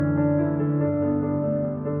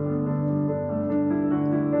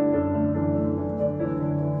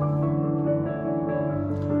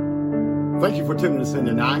Thank you for tuning us in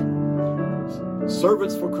tonight.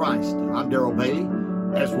 Servants for Christ. I'm Darrell Bailey.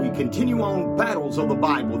 As we continue on Battles of the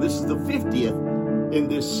Bible, this is the 50th in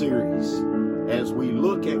this series. As we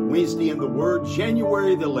look at Wednesday in the Word,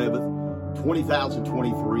 January the 11th,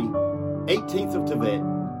 2023, 18th of Tevet,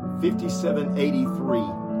 5783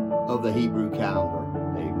 of the Hebrew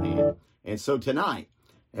calendar. Amen. And so tonight,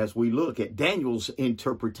 as we look at Daniel's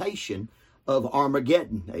interpretation of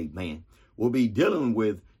Armageddon, amen, we'll be dealing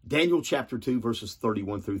with Daniel chapter 2, verses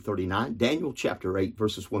 31 through 39, Daniel chapter 8,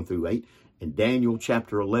 verses 1 through 8, and Daniel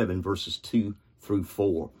chapter 11, verses 2 through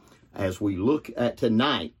 4. As we look at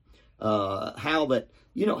tonight, how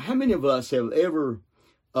many of us have ever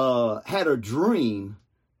had a dream,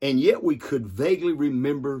 and yet we could vaguely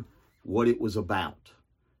remember what it was about?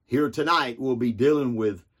 Here tonight, we'll be dealing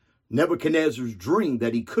with Nebuchadnezzar's dream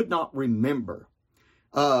that he could not remember.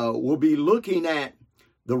 We'll be looking at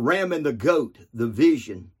the ram and the goat, the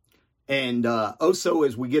vision. And also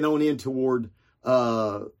as we get on in toward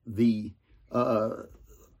the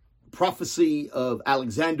prophecy of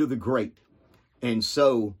Alexander the Great. And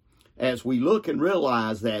so as we look and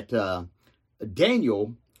realize that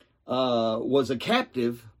Daniel was a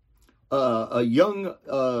captive, a young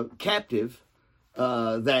captive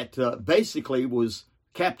that basically was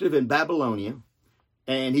captive in Babylonia.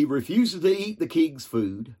 And he refuses to eat the king's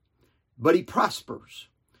food, but he prospers.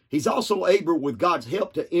 He's also able, with God's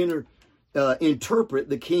help, to interpret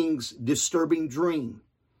the king's disturbing dream.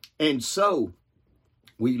 And so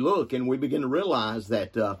we look and we begin to realize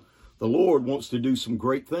that the Lord wants to do some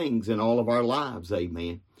great things in all of our lives.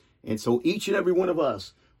 Amen. And so each and every one of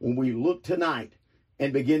us, when we look tonight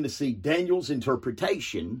and begin to see Daniel's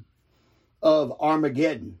interpretation of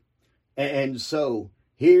Armageddon. And so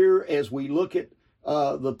here, as we look at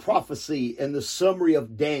the prophecy and the summary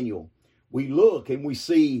of Daniel, we look and we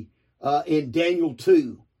see in Daniel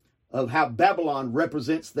 2 of how Babylon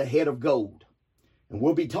represents the head of gold. And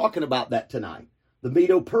we'll be talking about that tonight. The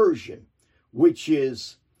Medo-Persian, which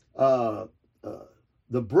is the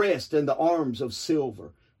breast and the arms of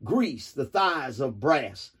silver. Greece, the thighs of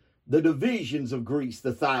brass. The divisions of Greece,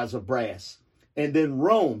 the thighs of brass. And then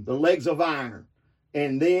Rome, the legs of iron.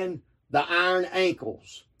 And then the iron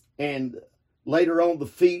ankles. And later on, the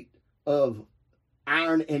feet of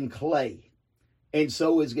iron and clay. And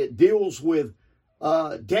so as it deals with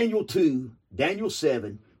Daniel 2, Daniel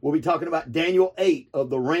 7, we'll be talking about Daniel 8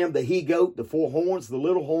 of the ram, the he-goat, the four horns, the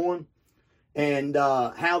little horn, and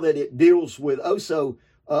how that it deals with also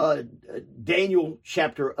Daniel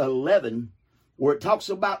chapter 11, where it talks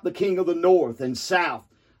about the king of the north and south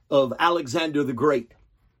of Alexander the Great.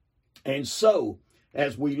 And so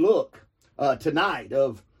as we look tonight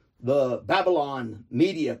of the Babylon,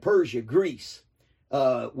 Media, Persia, Greece,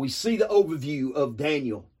 we see the overview of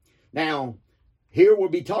Daniel. Now, here we'll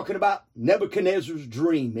be talking about Nebuchadnezzar's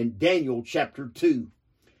dream in Daniel chapter 2.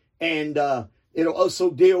 And it'll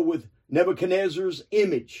also deal with Nebuchadnezzar's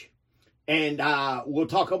image. And we'll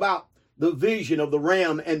talk about the vision of the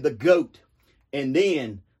ram and the goat. And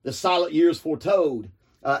then the silent years foretold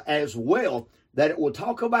as well, that it will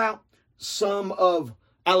talk about some of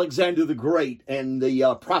Alexander the Great and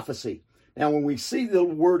the prophecy. Now, when we see the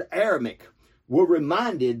word Aramaic, we're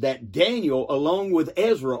reminded that Daniel, along with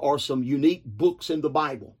Ezra, are some unique books in the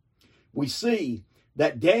Bible. We see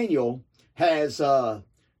that Daniel has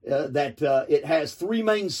it has three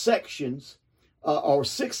main sections, or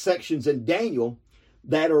six sections in Daniel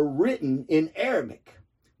that are written in Aramaic.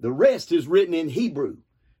 The rest is written in Hebrew.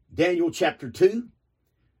 Daniel chapter 2,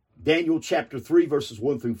 Daniel chapter 3, verses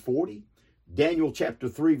 1 through 40, Daniel chapter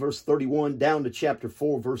 3, verse 31, down to chapter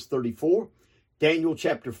 4, verse 34, Daniel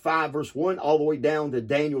chapter 5, verse 1, all the way down to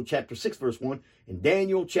Daniel chapter 6, verse 1, and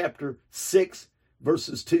Daniel chapter 6,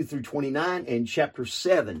 verses 2 through 29, and chapter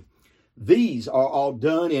 7. These are all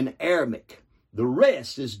done in Aramaic. The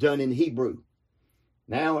rest is done in Hebrew.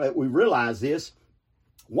 Now that we realize this,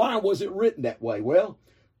 why was it written that way? Well,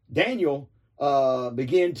 Daniel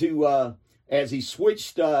began to, as he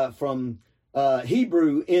switched from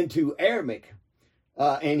Hebrew into Aramaic,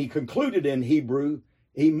 and he concluded in Hebrew,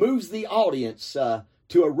 he moves the audience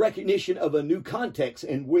to a recognition of a new context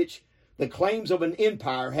in which the claims of an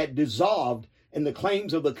empire had dissolved and the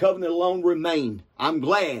claims of the covenant alone remained. I'm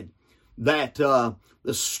glad that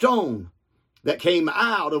the stone that came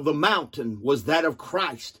out of the mountain was that of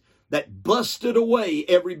Christ, that busted away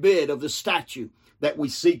every bit of the statue that we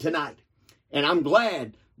see tonight. And I'm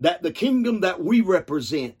glad that the kingdom that we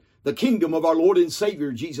represent, the kingdom of our Lord and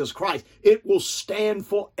Savior, Jesus Christ, it will stand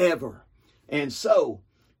forever. And so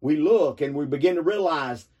we look and we begin to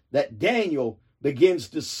realize that Daniel begins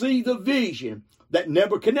to see the vision that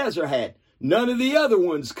Nebuchadnezzar had. None of the other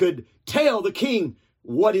ones could tell the king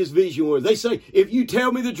what his vision was. They say, if you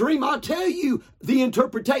tell me the dream, I'll tell you the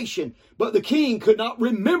interpretation. But the king could not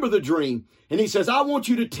remember the dream. And he says, I want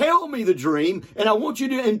you to tell me the dream, and I want you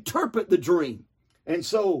to interpret the dream. And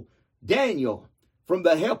so Daniel, from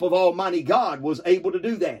the help of Almighty God, was able to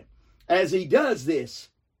do that. As he does this,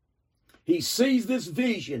 he sees this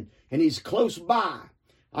vision, and he's close by.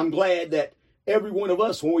 I'm glad that every one of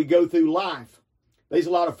us, when we go through life, there's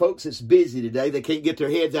a lot of folks that's busy today. They can't get their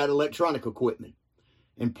heads out of electronic equipment.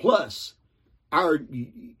 And plus, our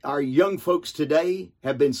young folks today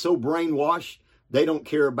have been so brainwashed, they don't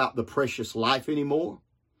care about the precious life anymore.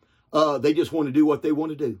 They just want to do what they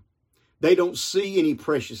want to do. They don't see any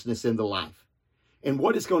preciousness in the life. And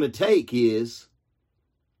what it's going to take is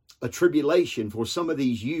a tribulation for some of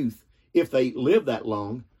these youth, if they live that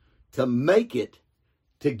long, to make it,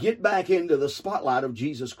 to get back into the spotlight of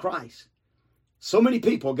Jesus Christ. So many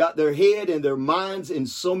people got their head and their minds in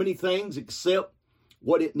so many things except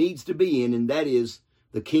what it needs to be in, and that is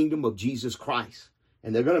the kingdom of Jesus Christ.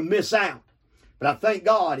 And they're going to miss out. But I thank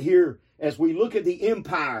God here, as we look at the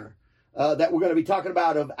empire that we're going to be talking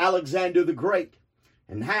about of Alexander the Great,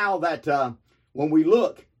 and how that when we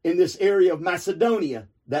look in this area of Macedonia,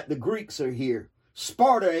 that the Greeks are here.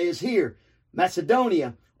 Sparta is here.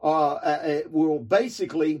 Macedonia will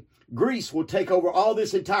basically, Greece will take over all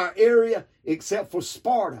this entire area except for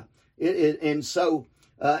Sparta. And so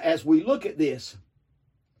as we look at this,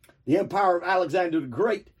 the empire of Alexander the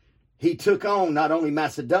Great, he took on not only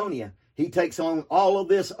Macedonia, he takes on all of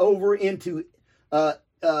this over into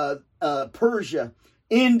Persia,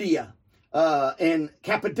 India, and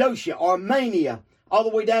Cappadocia, Armenia, all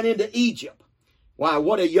the way down into Egypt. Wow,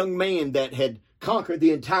 what a young man that had conquered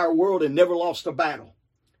the entire world and never lost a battle.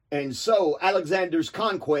 And so Alexander's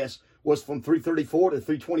conquest was from 334 to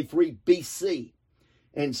 323 BC.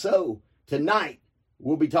 And so tonight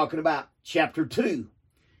we'll be talking about chapter 2.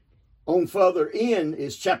 On further in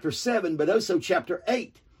is chapter 7, but also chapter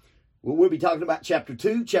 8. We'll be talking about chapter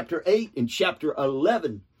 2, chapter 8, and chapter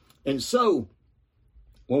 11. And so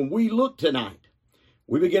when we look tonight,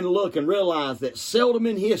 we begin to look and realize that seldom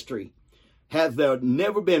in history has there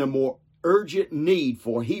never been a more urgent need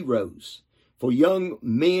for heroes, for young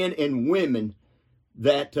men and women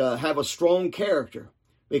that have a strong character,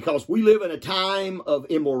 because we live in a time of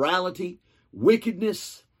immorality,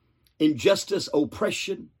 wickedness, injustice,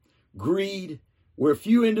 oppression, greed, where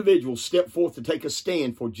few individuals step forth to take a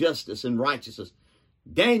stand for justice and righteousness.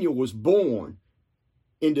 Daniel was born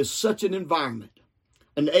into such an environment,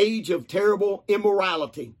 an age of terrible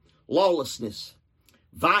immorality, lawlessness,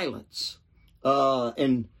 violence,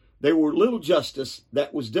 and there were little justice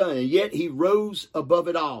that was done, and yet he rose above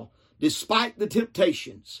it all. Despite the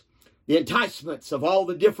temptations, the enticements of all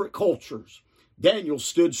the different cultures, Daniel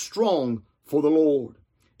stood strong for the Lord.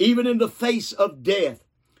 Even in the face of death,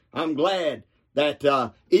 I'm glad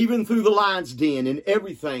that even through the lion's den and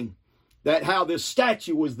everything, that how this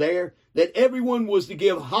statue was there, that everyone was to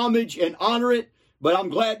give homage and honor it, but I'm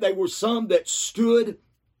glad there were some that stood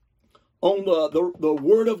on the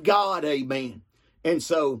word of God, amen. And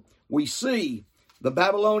so we see the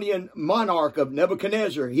Babylonian monarch of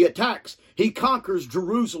Nebuchadnezzar, he attacks, he conquers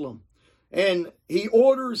Jerusalem, and he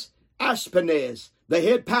orders Ashpenaz, the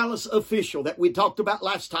head palace official that we talked about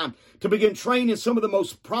last time, to begin training some of the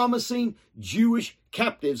most promising Jewish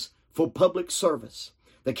captives for public service.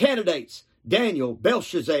 The candidates, Daniel,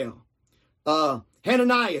 Belshazzar,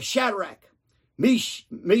 Hananiah, Shadrach,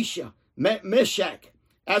 Meshach,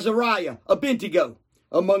 Azariah, Abednego,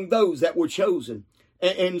 among those that were chosen.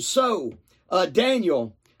 And so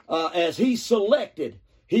Daniel, as he's selected,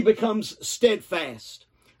 he becomes steadfast.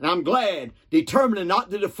 And I'm glad, determined not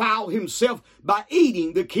to defile himself by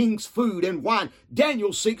eating the king's food and wine.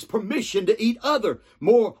 Daniel seeks permission to eat other,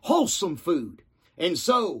 more wholesome food. And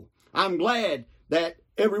so I'm glad that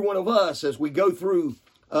every one of us, as we go through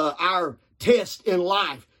our test in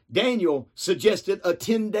life, Daniel suggested a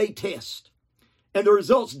 10-day test. And the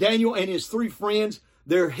results, Daniel and his 3 friends,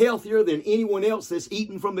 they're healthier than anyone else that's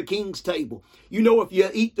eaten from the king's table. You know, if you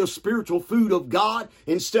eat the spiritual food of God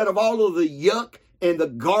instead of all of the yuck and the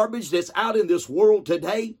garbage that's out in this world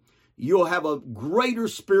today, you'll have a greater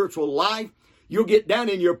spiritual life. You'll get down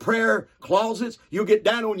in your prayer closets. You'll get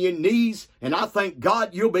down on your knees. And I thank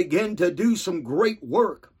God you'll begin to do some great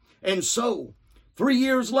work. And so 3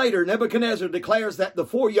 years later, Nebuchadnezzar declares that the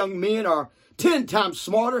 4 young men are 10 times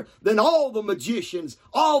smarter than all the magicians,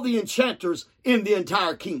 all the enchanters in the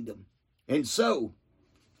entire kingdom. And so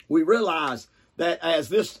we realize that as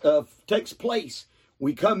this takes place,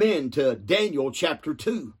 we come into Daniel chapter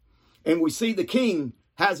 2, and we see the king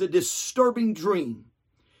has a disturbing dream.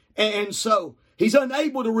 And so he's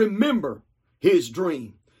unable to remember his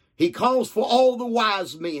dream. He calls for all the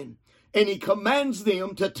wise men, and he commands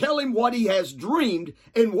them to tell him what he has dreamed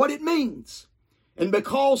and what it means. And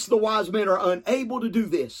because the wise men are unable to do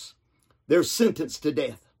this, they're sentenced to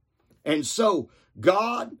death. And so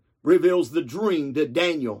God reveals the dream to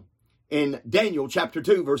Daniel in Daniel chapter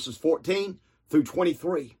 2, verses 14 through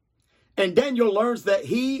 23. And Daniel learns that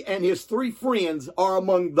he and his 3 friends are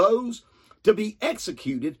among those to be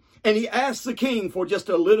executed, and he asks the king for just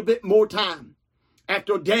a little bit more time.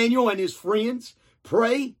 After Daniel and his friends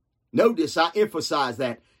pray, notice I emphasize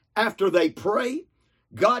that, after they pray,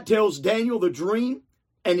 God tells Daniel the dream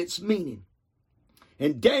and its meaning.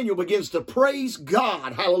 And Daniel begins to praise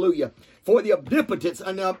God, hallelujah, for the omnipotence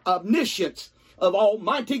and omniscience of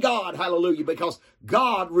Almighty God, hallelujah, because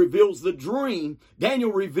God reveals the dream.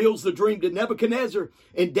 Daniel reveals the dream to Nebuchadnezzar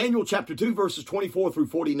in Daniel chapter 2, verses 24 through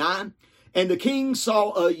 49. And the king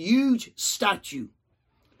saw a huge statue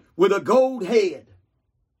with a gold head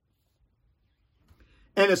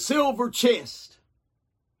and a silver chest.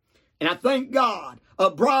 And I thank God, a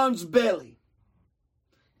bronze belly.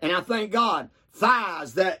 And I thank God,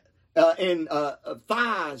 thighs that,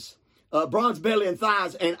 bronze belly and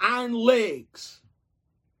thighs, and iron legs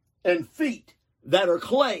and feet that are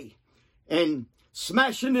clay, and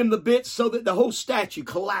smashing them to bits so that the whole statue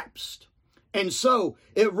collapsed. And so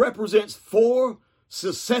it represents 4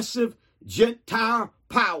 successive Gentile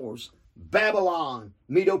powers: Babylon,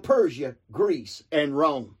 Medo-Persia, Greece, and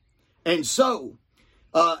Rome. And so,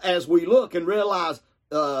 as we look and realize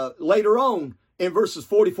later on in verses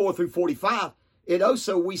 44 through 45, it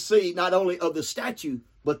also we see not only of the statue,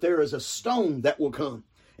 but there is a stone that will come.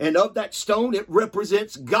 And of that stone, it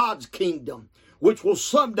represents God's kingdom, which will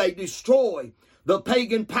someday destroy the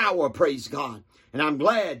pagan power, praise God. And I'm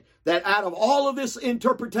glad that out of all of this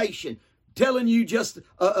interpretation, telling you just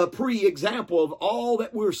a pre-example of all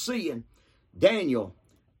that we're seeing, Daniel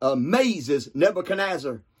amazes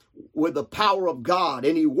Nebuchadnezzar with the power of God.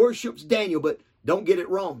 And he worships Daniel, but don't get it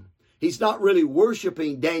wrong. He's not really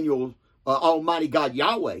worshiping Daniel, Almighty God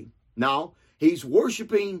Yahweh. No, he's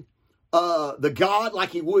worshiping the God like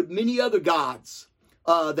he would many other gods,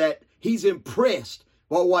 that he's impressed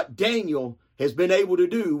by what Daniel has been able to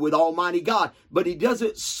do with Almighty God. But he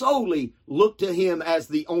doesn't solely look to him as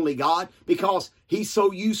the only God, because he's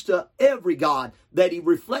so used to every God that he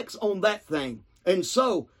reflects on that thing. And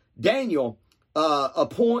so Daniel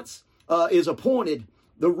is appointed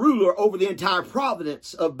the ruler over the entire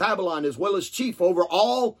province of Babylon, as well as chief over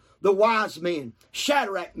all the wise men.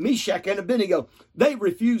 Shadrach, Meshach, and Abednego, they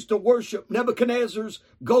refuse to worship Nebuchadnezzar's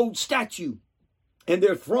gold statue, and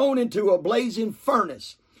they're thrown into a blazing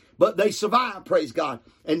furnace. But they survive, praise God.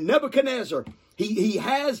 And Nebuchadnezzar, he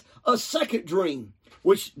has a second dream,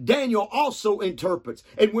 which Daniel also interprets.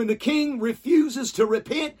 And when the king refuses to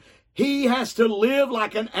repent, he has to live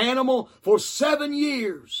like an animal for 7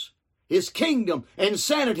 years. His kingdom and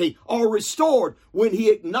sanity are restored when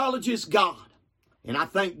he acknowledges God. And I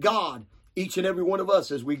thank God, each and every one of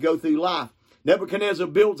us, as we go through life. Nebuchadnezzar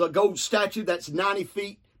builds a gold statue that's 90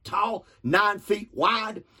 feet tall, 9 feet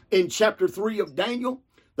wide. In chapter 3 of Daniel,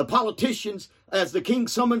 the politicians, as the king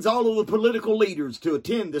summons all of the political leaders to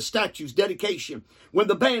attend the statue's dedication, when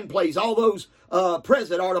the band plays, all those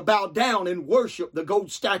present are to bow down and worship the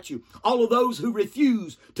gold statue. All of those who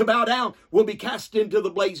refuse to bow down will be cast into the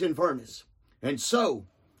blazing furnace. And so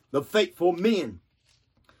the faithful men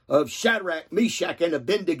of Shadrach, Meshach, and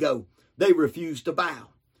Abednego, they refuse to bow.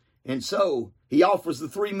 And so he offers the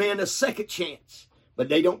 3 men a second chance, but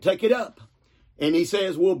they don't take it up. And he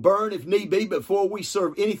says, we'll burn if need be before we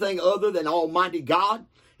serve anything other than Almighty God.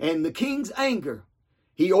 And the king's anger,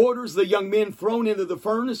 he orders the young men thrown into the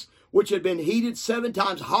furnace, which had been heated 7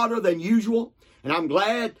 times hotter than usual. And I'm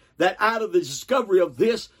glad that out of the discovery of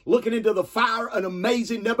this, looking into the fire, an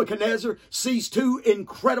amazing Nebuchadnezzar sees 2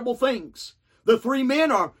 incredible things. The 3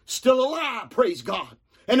 men are still alive, praise God.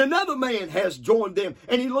 And another man has joined them,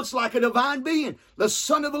 and he looks like a divine being, the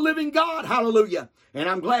Son of the living God, hallelujah. And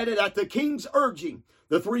I'm glad that at the king's urging,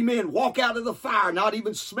 the 3 men walk out of the fire, not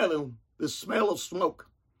even smelling the smell of smoke.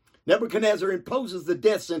 Nebuchadnezzar imposes the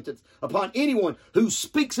death sentence upon anyone who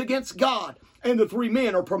speaks against God, and the 3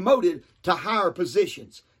 men are promoted to higher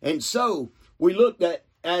positions. And so we looked at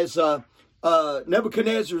as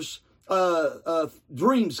Nebuchadnezzar's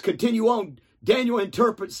dreams continue on. Daniel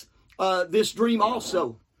interprets this dream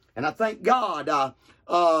also. And I thank God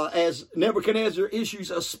as Nebuchadnezzar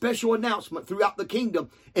issues a special announcement throughout the kingdom.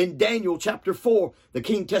 In Daniel chapter 4, the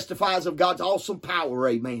king testifies of God's awesome power,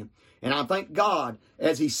 amen. And I thank God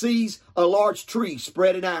as he sees a large tree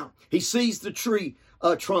spreading out. He sees the tree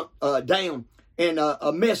trunk down, and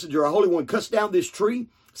a messenger, a holy one, cuts down this tree,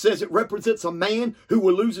 says it represents a man who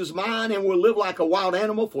will lose his mind and will live like a wild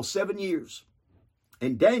animal for 7 years.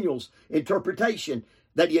 And Daniel's interpretation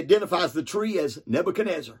that he identifies the tree as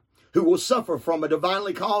Nebuchadnezzar, who will suffer from a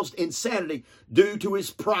divinely caused insanity due to his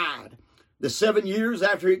pride. The 7 years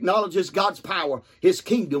after he acknowledges God's power, his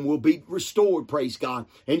kingdom will be restored, praise God.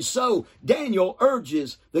 And so Daniel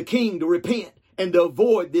urges the king to repent and to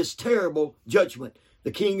avoid this terrible judgment. The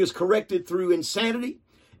king is corrected through insanity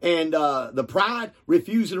and the pride,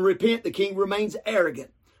 refusing to repent. The king remains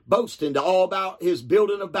arrogant, boasting to all about his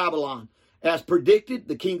building of Babylon. As predicted,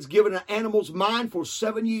 the king's given an animal's mind for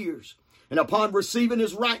 7 years. And upon receiving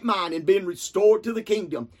his right mind and being restored to the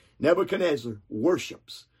kingdom, Nebuchadnezzar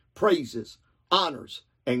worships, praises, honors,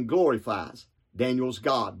 and glorifies Daniel's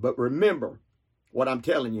God. But remember what I'm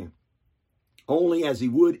telling you. Only as he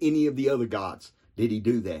would any of the other gods did he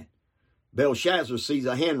do that. Belshazzar sees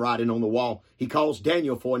a handwriting on the wall. He calls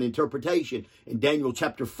Daniel for an interpretation. In Daniel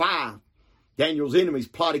chapter 5, Daniel's enemies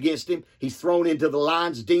plot against him. He's thrown into the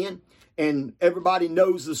lion's den. And everybody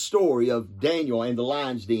knows the story of Daniel and the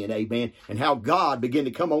lion's den, amen, and how God began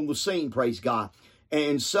to come on the scene, praise God.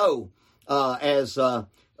 And so, as the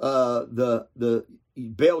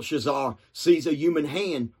Belshazzar sees a human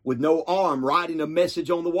hand with no arm writing a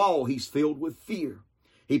message on the wall, he's filled with fear.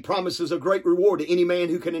 He promises a great reward to any man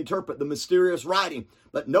who can interpret the mysterious writing,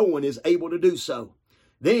 but no one is able to do so.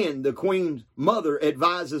 Then the queen's mother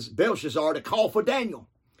advises Belshazzar to call for Daniel.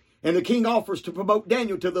 And the king offers to promote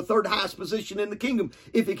Daniel to the third highest position in the kingdom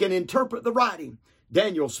if he can interpret the writing.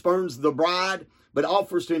 Daniel spurns the bride, but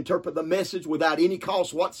offers to interpret the message without any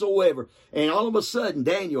cost whatsoever. And all of a sudden,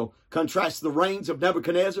 Daniel contrasts the reigns of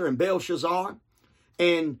Nebuchadnezzar and Belshazzar.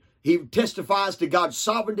 And he testifies to God's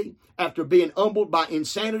sovereignty after being humbled by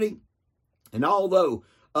insanity. And although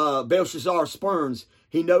Belshazzar spurns,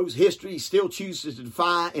 he knows history, he still chooses to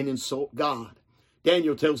defy and insult God.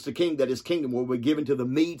 Daniel tells the king that his kingdom will be given to the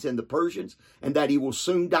Medes and the Persians and that he will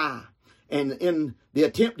soon die. And in the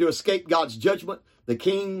attempt to escape God's judgment, the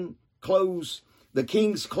kings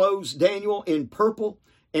clothes Daniel in purple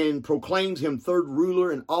and proclaims him third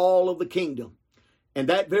ruler in all of the kingdom. And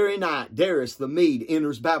that very night, Darius the Mede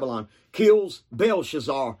enters Babylon, kills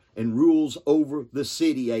Belshazzar, and rules over the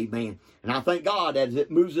city, amen. And I thank God as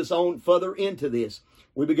it moves us on further into this,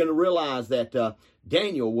 we begin to realize that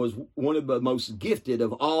Daniel was one of the most gifted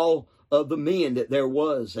of all of the men that there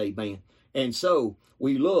was, amen. And so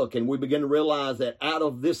we look and we begin to realize that out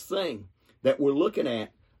of this thing that we're looking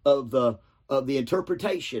at of the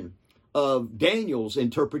interpretation of Daniel's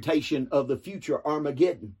interpretation of the future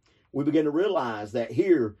Armageddon, we begin to realize that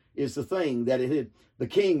here is the thing that the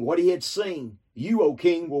king, what he had seen. You, O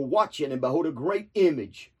king, were watching and behold a great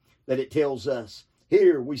image that it tells us.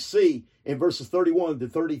 Here we see in verses 31 to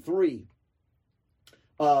 33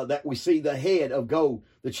 that we see the head of gold,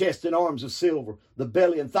 the chest and arms of silver, the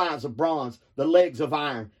belly and thighs of bronze, the legs of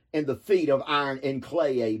iron, and the feet of iron and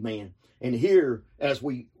clay, amen. And here, as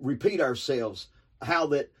we repeat ourselves, how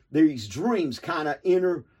that these dreams kind of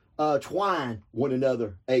intertwine one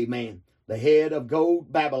another, amen. The head of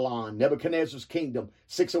gold, Babylon, Nebuchadnezzar's kingdom,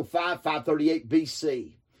 605, 538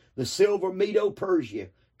 BC. The silver, Medo-Persia,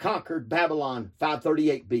 conquered Babylon,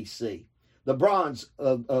 538 BC. The bronze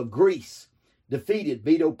of Greece defeated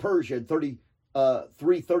Medo-Persia in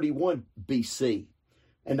 331 BC.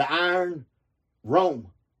 And the iron,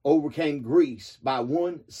 Rome, overcame Greece by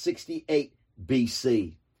 168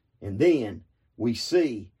 BC. And then we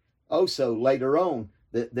see also later on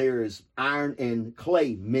that there is iron and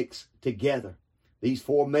clay mixed together. These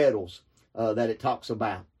four metals that it talks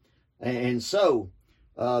about. And so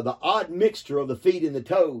the odd mixture of the feet and the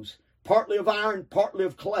toes, partly of iron, partly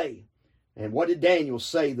of clay. And what did Daniel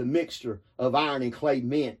say the mixture of iron and clay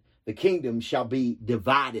meant? The kingdom shall be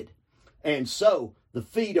divided. And so the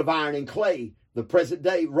feet of iron and clay, the present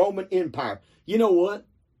day Roman Empire. You know what?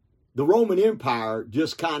 The Roman Empire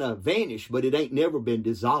just kind of vanished, but it ain't never been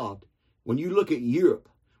dissolved. When you look at Europe,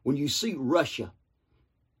 when you see Russia,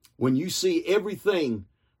 when you see everything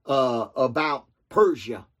about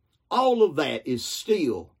Persia, all of that is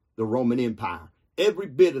still the Roman Empire. Every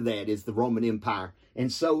bit of that is the Roman Empire.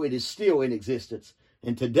 And so it is still in existence.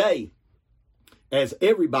 And today, as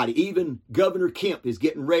everybody, even Governor Kemp is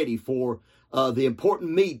getting ready for the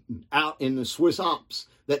important meeting out in the Swiss Alps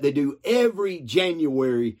that they do every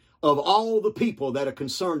January of all the people that are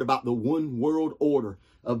concerned about the one world order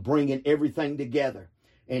of bringing everything together.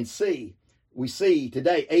 And we see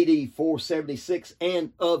today, AD 476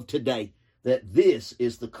 and of today, that this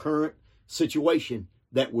is the current situation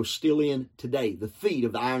that we're still in today, the feet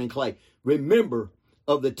of the iron and clay. Remember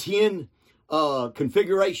of the 10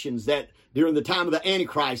 configurations that during the time of the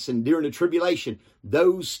Antichrist and during the tribulation,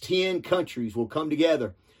 those 10 countries will come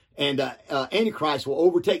together. And Antichrist will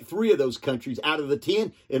overtake 3 of those countries. Out of the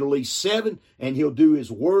 10, it'll leave 7, and he'll do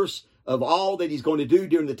his worst of all that he's going to do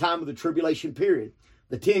during the time of the tribulation period.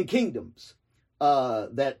 The 10 kingdoms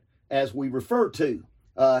that, as we refer to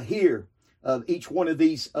here, each one of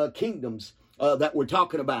these kingdoms that we're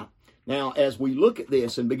talking about. Now, as we look at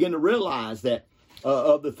this and begin to realize that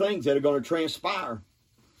of the things that are going to transpire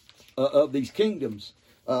of these kingdoms,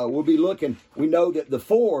 we'll be looking. We know that the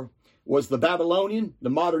 4 was the Babylonian, the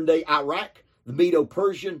modern day Iraq, the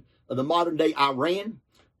Medo-Persian, the modern day Iran,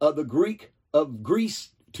 the Greek of Greece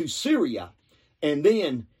to Syria. And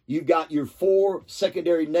then you've got your 4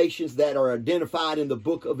 secondary nations that are identified in the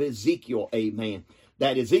book of Ezekiel. Amen.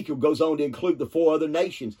 That Ezekiel goes on to include the 4 other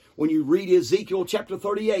nations. When you read Ezekiel chapter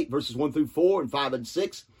 38, verses 1 through 4 and 5 and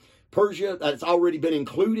 6, Persia, that's already been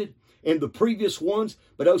included in the previous ones,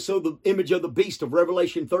 but also the image of the beast of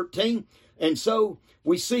Revelation 13. And so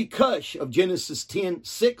we see Cush of Genesis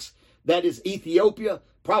 10:6, that is Ethiopia,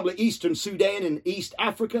 probably Eastern Sudan and East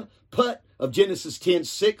Africa. Put of Genesis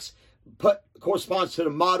 10:6, Put corresponds to the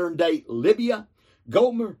modern day Libya.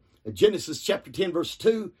 Gomer, Genesis chapter 10 verse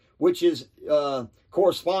 2, which is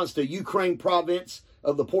corresponds to Ukraine province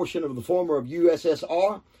of the portion of the former of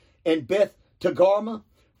USSR. And Beth Togarmah,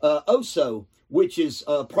 Oso, which is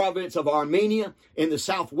a province of Armenia in the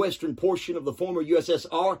southwestern portion of the former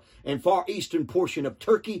USSR and far eastern portion of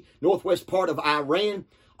Turkey, northwest part of Iran.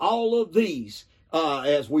 All of these,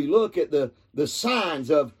 as we look at the signs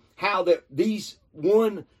of how that these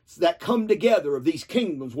ones that come together of these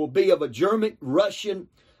kingdoms will be of a German, Russian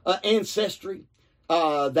ancestry,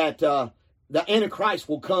 that the Antichrist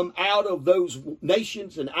will come out of those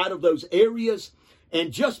nations and out of those areas.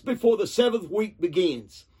 And just before the 7th week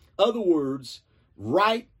begins, other words,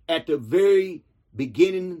 right at the very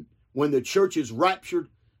beginning, when the church is raptured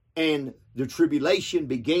and the tribulation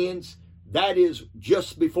begins, that is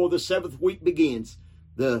just before the 7th week begins.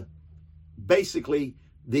 Basically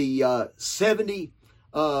the 70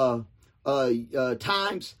 times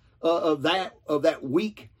of that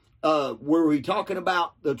week, where we're talking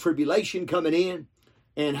about the tribulation coming in,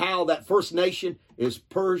 and how that first nation is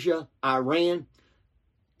Persia, Iran,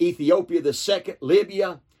 Ethiopia the 2nd,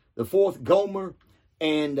 Libya, the 4th, Gomer,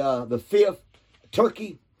 and the 5th,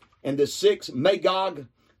 Turkey, and the 6th, Magog,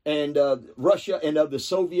 and Russia, and of the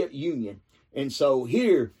Soviet Union. And so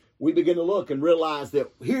here we begin to look and realize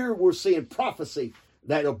that here we're seeing prophecy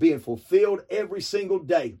that are being fulfilled every single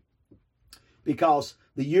day, because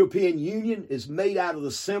the European Union is made out of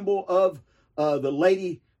the symbol of the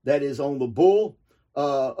lady that is on the bull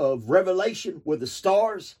of Revelation with the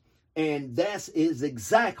stars. And that is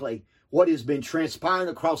exactly what has been transpiring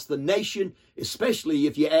across the nation, especially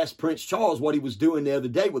if you ask Prince Charles what he was doing the other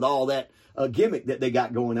day with all that gimmick that they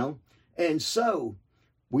got going on. And so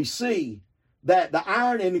we see that the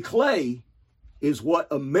iron and the clay is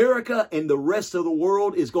what America and the rest of the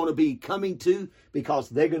world is going to be coming to, because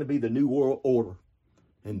they're going to be the new world order.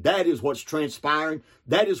 And that is what's transpiring.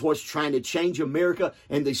 That is what's trying to change America.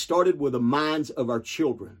 And they started with the minds of our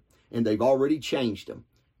children. And they've already changed them.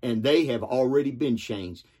 And they have already been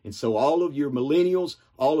changed. And so all of your millennials,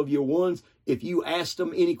 all of your ones, if you ask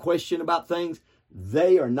them any question about things,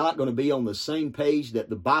 they are not going to be on the same page that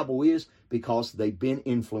the Bible is, because they've been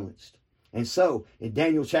influenced. And so in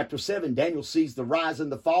Daniel chapter 7, Daniel sees the rise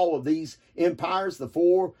and the fall of these empires, the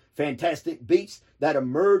 4 fantastic beasts that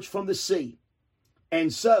emerge from the sea.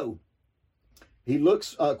 And so he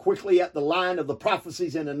looks quickly at the line of the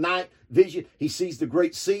prophecies in the night vision. He sees the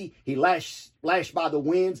great sea. He lashed by the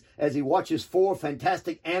winds as he watches 4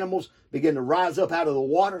 fantastic animals begin to rise up out of the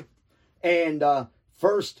water. And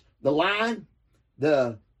first, the lion,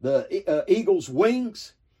 the eagle's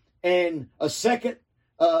wings, and a second,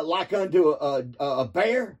 like unto a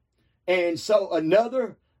bear, and so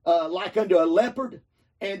another like unto a leopard,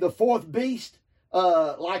 and the 4th beast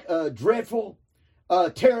like a dreadful,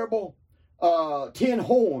 terrible 10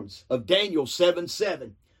 horns of Daniel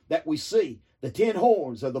 7:7 that we see. The 10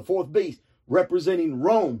 horns of the 4th beast representing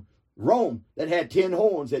Rome that had 10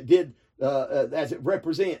 horns that did as it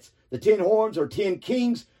represents. The 10 horns are 10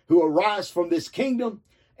 kings who arise from this kingdom,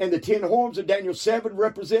 and the 10 horns of Daniel 7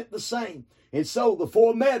 represent the same. And so the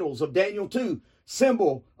 4 metals of Daniel 2,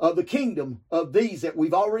 symbol of the kingdom of these that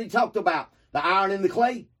we've already talked about. The iron and the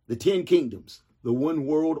clay, the 10 kingdoms, the one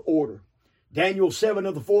world order. Daniel 7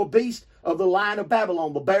 of the 4 beasts of the lion of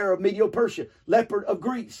Babylon, the bear of Medo-Persia, leopard of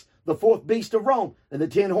Greece, the 4th beast of Rome, and the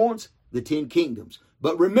 10 horns, the 10 kingdoms.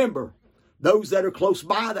 But remember, those that are close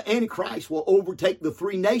by, the Antichrist will overtake the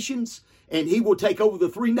 3 nations, and he will take over the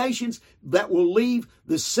 3 nations that will leave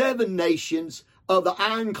the 7 nations of the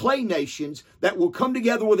iron clay nations that will come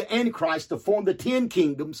together with the Antichrist to form the 10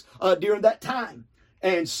 kingdoms during that time.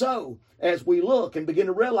 And so, as we look and begin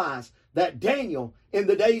to realize that Daniel, in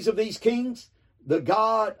the days of these kings, the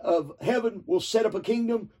God of heaven will set up a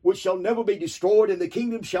kingdom which shall never be destroyed, and the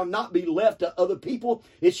kingdom shall not be left to other people.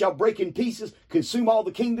 It shall break in pieces, consume all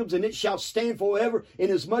the kingdoms, and it shall stand forever,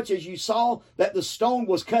 inasmuch as you saw that the stone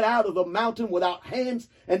was cut out of the mountain without hands,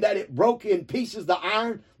 and that it broke in pieces the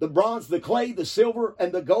iron, the bronze, the clay, the silver,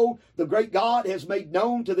 and the gold. The great God has made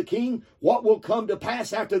known to the king what will come to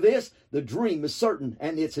pass after this. The dream is certain,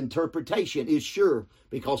 and its interpretation is sure,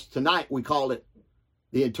 because tonight we call it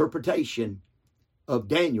the interpretation of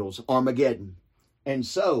Daniel's Armageddon. And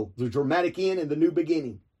so, the dramatic end and the new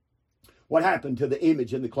beginning. What happened to the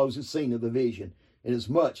image in the closing scene of the vision?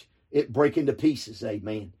 Inasmuch it break into pieces,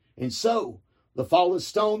 amen. And so, the fallen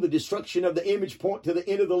stone, the destruction of the image point to the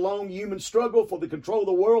end of the long human struggle for the control of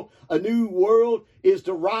the world. A new world is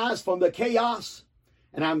to rise from the chaos.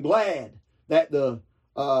 And I'm glad that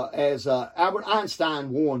as Albert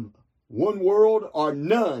Einstein warned, one world or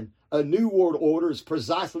none, a new world order is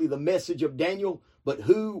precisely the message of Daniel. But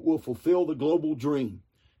who will fulfill the global dream?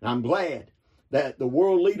 And I'm glad that the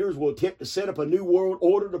world leaders will attempt to set up a new world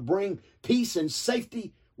order to bring peace and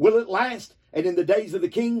safety. Will it last? And in the days of the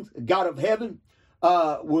King, God of heaven,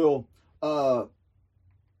 will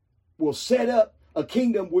set up a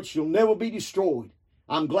kingdom which shall never be destroyed.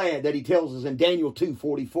 I'm glad that he tells us in Daniel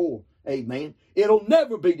 2:44, amen. It'll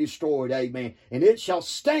never be destroyed, amen. And it shall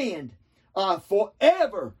stand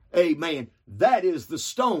forever, amen. That is the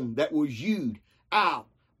stone that was hewed out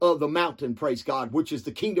of the mountain, praise God, which is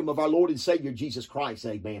the kingdom of our Lord and Savior Jesus Christ,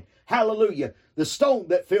 amen. Hallelujah. The stone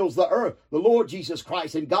that fills the earth, the Lord Jesus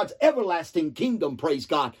Christ, and God's everlasting kingdom, praise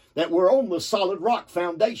God, that we're on the solid rock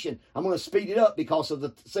foundation. I'm going to speed it up because of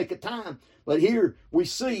the sake of time. But here we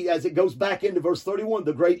see, as it goes back into verse 31,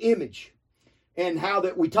 the great image and how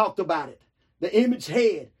that we talked about it. The image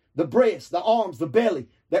head, the breast, the arms, the belly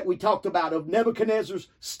that we talked about of Nebuchadnezzar's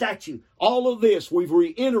statue. All of this we've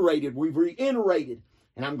reiterated.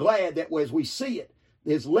 And I'm glad that as we see it,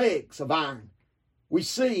 his legs of iron. We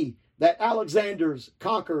see that Alexander's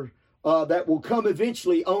conquer that will come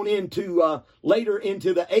eventually on into later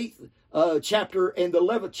into the 8th chapter and the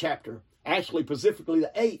 11th chapter. Actually, specifically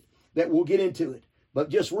the 8th, that we'll get into it. But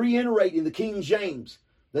just reiterating the King James,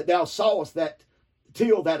 that thou sawest that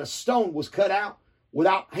till that a stone was cut out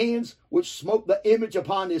without hands, which smote the image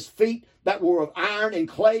upon his feet that were of iron and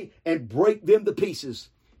clay, and break them to pieces.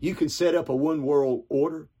 You can set up a one world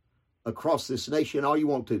order across this nation all you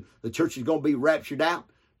want to. The church is going to be raptured out,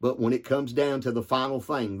 but when it comes down to the final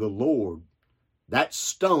thing, the Lord, that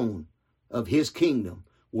stone of his kingdom,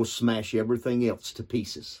 will smash everything else to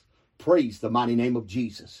pieces. Praise the mighty name of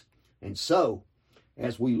Jesus. And so,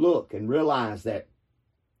 as we look and realize that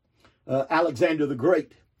Alexander the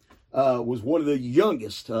Great was one of the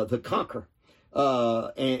youngest to conquer.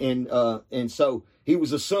 And so he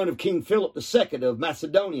was the son of King Philip II of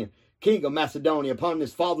Macedonia, king of Macedonia, upon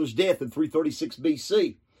his father's death in 336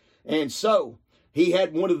 BC. And so he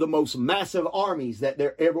had one of the most massive armies that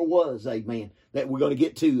there ever was, amen, that we're going to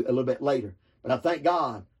get to a little bit later. But I thank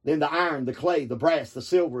God. Then the iron, the clay, the brass, the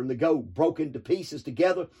silver, and the gold broke into pieces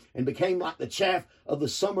together and became like the chaff of the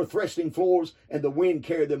summer threshing floors, and the wind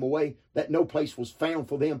carried them away, that no place was found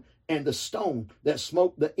for them. And the stone that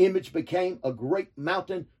smote the image became a great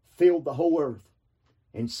mountain, filled the whole earth.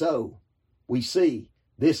 And so we see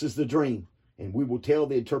this is the dream, and we will tell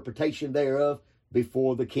the interpretation thereof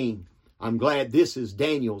before the king. I'm glad this is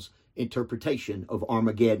Daniel's interpretation of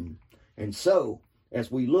Armageddon. And so, as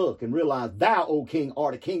we look and realize, thou, O king,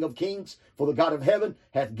 art a king of kings, for the God of heaven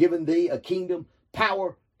hath given thee a kingdom,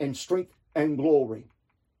 power, and strength, and glory.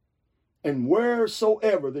 And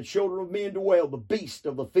wheresoever the children of men dwell, the beasts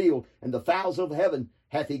of the field and the fowls of heaven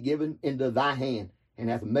hath he given into thy hand, and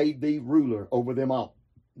hath made thee ruler over them all.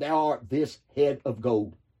 Thou art this head of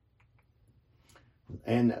gold.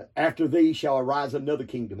 And after thee shall arise another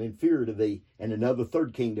kingdom inferior to thee, and another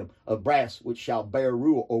third kingdom of brass, which shall bear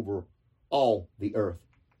rule over all the earth.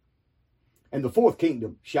 And the fourth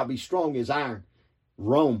kingdom shall be strong as iron,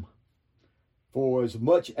 Rome. For as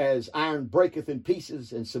much as iron breaketh in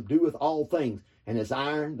pieces and subdueth all things, and as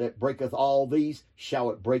iron that breaketh all these, shall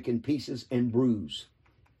it break in pieces and bruise.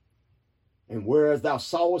 And whereas thou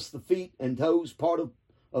sawest the feet and toes, part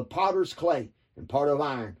of potter's clay and part of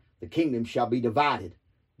iron, the kingdom shall be divided,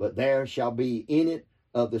 but there shall be in it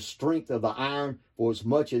of the strength of the iron, for as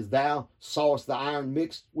much as thou sawest the iron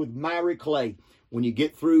mixed with miry clay. When you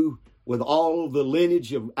get through with all the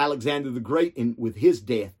lineage of Alexander the Great and with his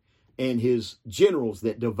death and his generals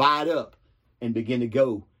that divide up and begin to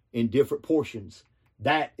go in different portions.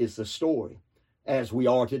 That is the story as we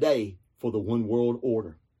are today for the one world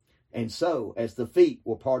order. And so, as the feet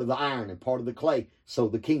were part of the iron and part of the clay, so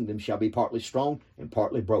the kingdom shall be partly strong and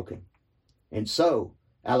partly broken. And so,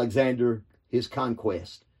 Alexander, his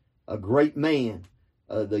conquest, a great man,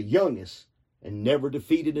 the youngest, and never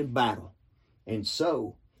defeated in battle. And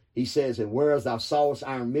so, he says, and whereas thou sawest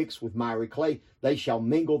iron mixed with miry clay, they shall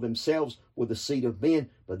mingle themselves with the seed of men,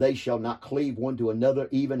 but they shall not cleave one to another,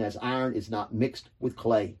 even as iron is not mixed with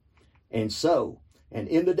clay. And so, and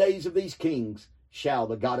in the days of these kings shall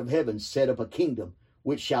the God of heaven set up a kingdom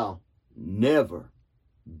which shall never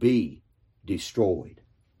be destroyed.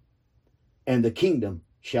 And the kingdom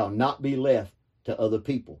shall not be left to other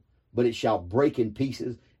people, but it shall break in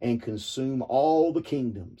pieces and consume all the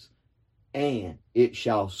kingdoms, and it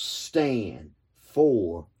shall stand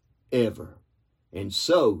forever. And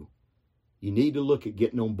so, you need to look at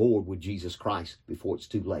getting on board with Jesus Christ before it's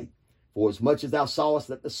too late. For as much as thou sawest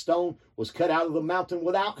that the stone was cut out of the mountain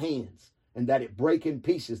without hands, and that it brake in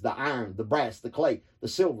pieces the iron, the brass, the clay, the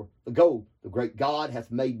silver, the gold, the great God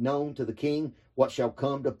hath made known to the king what shall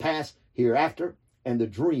come to pass hereafter, and the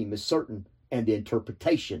dream is certain, and the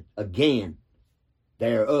interpretation again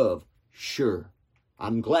thereof sure.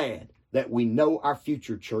 I'm glad that we know our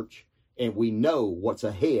future, church, and we know what's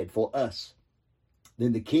ahead for us.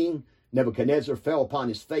 Then the king Nebuchadnezzar fell upon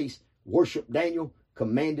his face, worshiped Daniel,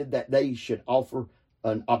 commanded that they should offer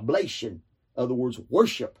an oblation, in other words,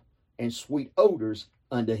 worship, and sweet odors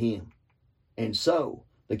unto him. And so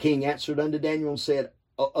the king answered unto Daniel and said,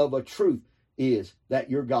 of a truth is that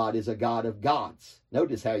your God is a God of gods.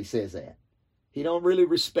 Notice how he says that. He don't really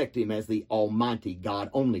respect him as the almighty God,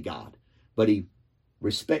 only God, but he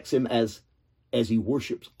respects him as he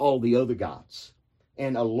worships all the other gods.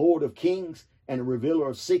 And a Lord of kings and a revealer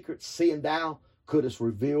of secrets, seeing thou couldst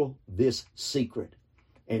reveal this secret.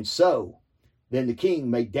 And so then the king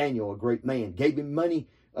made Daniel a great man, gave him money,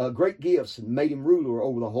 great gifts, and made him ruler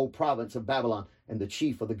over the whole province of Babylon, and the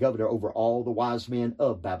chief of the governor over all the wise men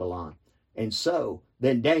of Babylon. And so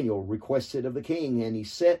then Daniel requested of the king, and he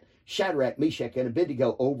set Shadrach, Meshach, and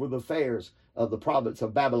Abednego over the affairs of the province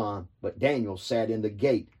of Babylon, but Daniel sat in the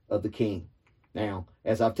gate of the king. Now,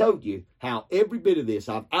 as I've told you, how every bit of this,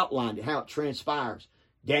 I've outlined it, how it transpires.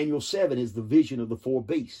 Daniel 7 is the vision of the four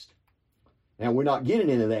beasts. Now, we're not getting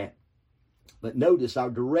into that, but notice our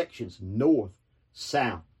directions, north,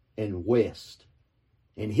 south, and west.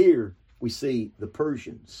 And here we see the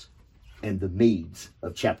Persians and the Medes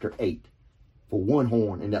of chapter 8. For one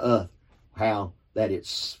horn and the other, how that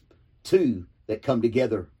it's two that come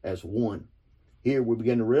together as one. Here we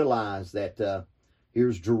begin to realize that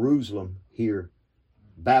here's Jerusalem, here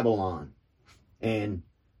Babylon. And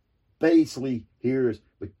basically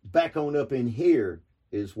but back on up in here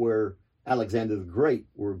is where Alexander the Great,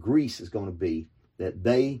 where Greece is going to be, that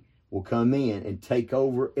they will come in and take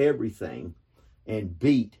over everything and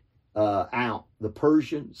beat out the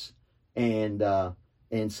Persians. And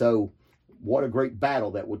so what a great battle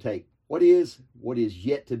that will take. What is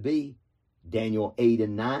yet to be? Daniel 8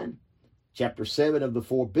 and 9. Chapter 7 of the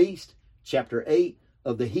four beasts. Chapter 8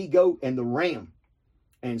 of the he-goat and the ram.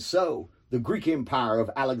 And so the Greek Empire of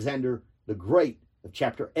Alexander the Great of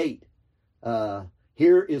chapter 8.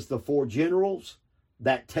 Here is the four generals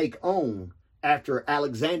that take on after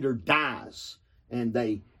Alexander dies. And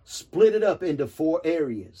they split it up into four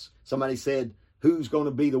areas. Somebody said, who's going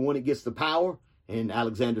to be the one that gets the power? And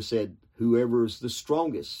Alexander said, whoever is the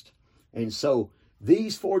strongest. And so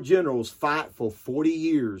these four generals fight for 40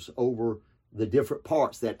 years over the different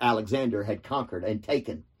parts that Alexander had conquered and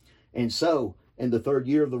taken. And so in the third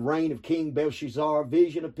year of the reign of King Belshazzar,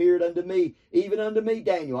 vision appeared unto me, even unto me,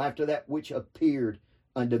 Daniel, after that which appeared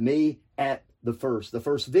unto me at the first. The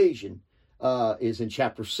first vision is in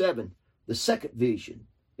chapter 7. The second vision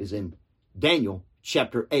is in Daniel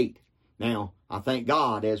chapter 8. Now, I thank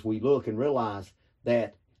God as we look and realize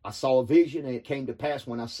that I saw a vision, and it came to pass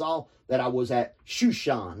when I saw that I was at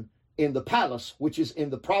Shushan in the palace, which is in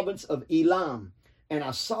the province of Elam. And I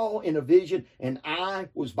saw in a vision, and I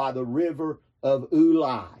was by the river of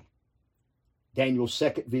Ulai. Daniel's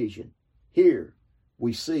second vision. Here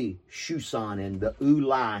we see Shushan and the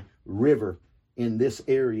Ulai River in this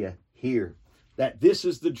area here. That this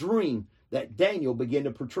is the dream that Daniel began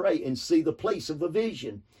to portray and see the place of the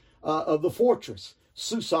vision of the fortress.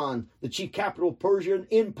 Susan, the chief capital of Persian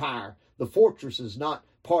Empire. The fortress is not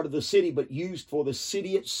part of the city, but used for the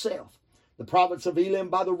city itself. The province of Elam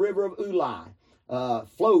by the river of Ulai,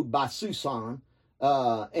 flowed by Susan,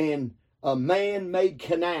 and a man-made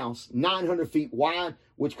canals 900 feet wide,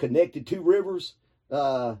 which connected two rivers,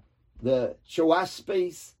 the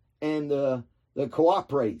Choaspes and the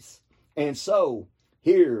Coapres. And so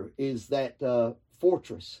here is that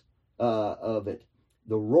fortress of it,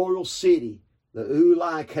 the royal city, the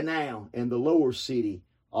Ulai Canal, and the lower city.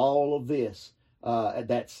 All of this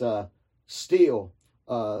that's still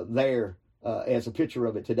there as a picture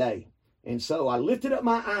of it today. And so I lifted up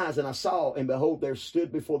my eyes, and I saw, and behold, there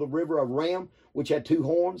stood before the river a ram which had two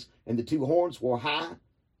horns, and the two horns were high,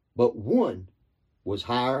 but one was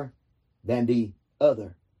higher than the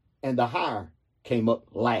other, and the higher came up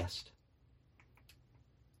last.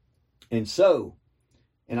 And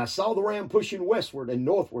I saw the ram pushing westward and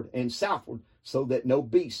northward and southward, so that no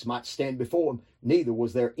beast might stand before him, neither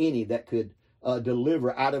was there any that could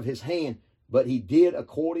deliver out of his hand, but he did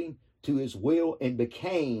according to his will and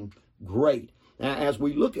became great. Now, as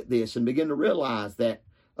we look at this and begin to realize that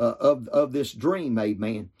of this dream,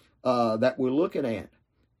 amen, that we're looking at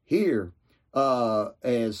here,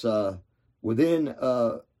 as within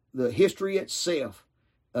the history itself,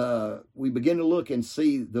 we begin to look and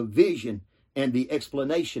see the vision and the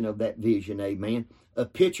explanation of that vision, amen. A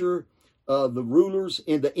picture of the rulers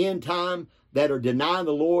in the end time that are denying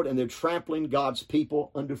the Lord, and they're trampling God's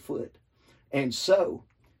people underfoot. And so,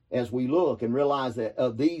 as we look and realize that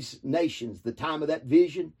of these nations, the time of that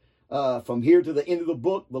vision, from here to the end of the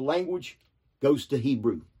book, the language goes to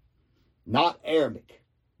Hebrew, not Arabic.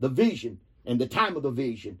 The vision and the time of the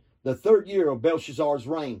vision, the third year of Belshazzar's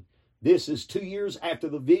reign. This is 2 years after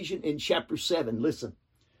the vision in chapter 7. Listen,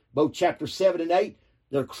 both chapter 7 and 8,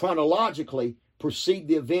 they're chronologically precede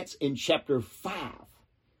the events in chapter 5.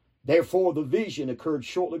 Therefore, the vision occurred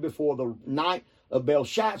shortly before the night of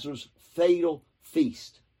Belshazzar's fatal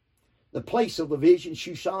feast. The place of the vision,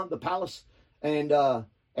 Shushan, the palace, and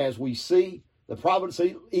as we see, the province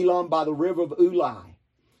of Elam by the river of Ulai,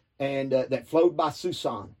 and that flowed by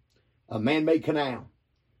Susan, a man-made canal.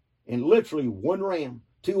 And literally one ram,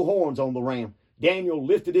 two horns on the ram. Daniel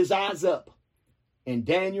lifted his eyes up, and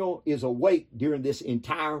Daniel is awake during this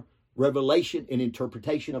entire revelation and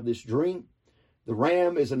interpretation of this dream. The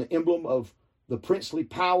ram is an emblem of the princely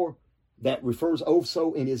power that refers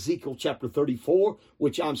also in Ezekiel chapter 34,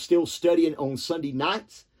 which I'm still studying on Sunday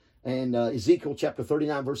nights. And Ezekiel chapter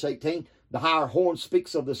 39, verse 18, the higher horn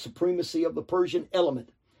speaks of the supremacy of the Persian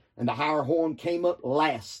element. And the higher horn came up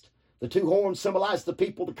last. The two horns symbolize the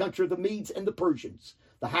people, the country of the Medes and the Persians.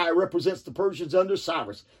 The higher represents the Persians under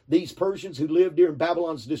Cyrus. These Persians who lived during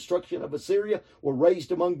Babylon's destruction of Assyria were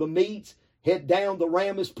raised among the Medes. Head down, the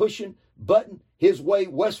ram is pushing, button his way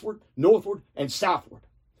westward, northward, and southward.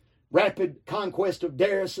 Rapid conquest of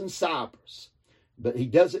Darius and Cyrus. But he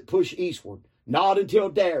doesn't push eastward. Not until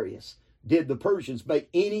Darius did the Persians make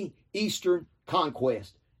any eastern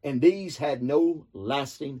conquest. And these had no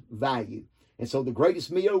lasting value. And so the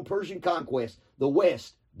greatest Medo-Persian conquest, the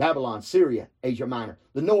west, Babylon, Syria, Asia Minor.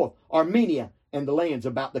 The north, Armenia and the lands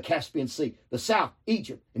about the Caspian Sea. The south,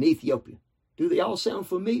 Egypt and Ethiopia. Do they all sound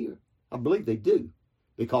familiar? I believe they do.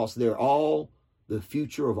 Because they're all the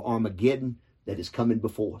future of Armageddon that is coming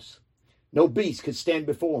before us. No beast could stand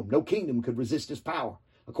before him. No kingdom could resist his power.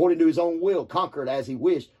 According to his own will, conquered as he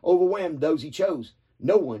wished, overwhelmed those he chose.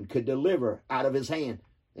 No one could deliver out of his hand.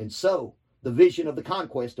 And so, the vision of the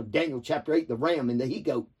conquest of Daniel chapter 8, the ram and the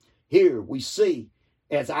he-goat. Here we see,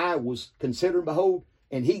 as I was considering, behold,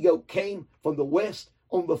 and he-goat came from the west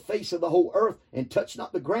on the face of the whole earth and touched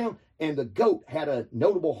not the ground, and the goat had a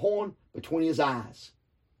notable horn between his eyes.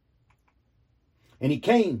 And he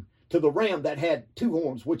came to the ram that had two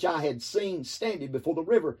horns, which I had seen standing before the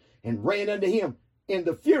river, and ran unto him in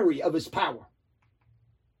the fury of his power.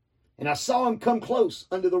 And I saw him come close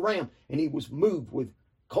unto the ram, and he was moved with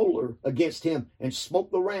choler against him, and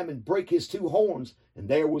smote the ram and brake his two horns. And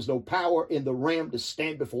there was no power in the ram to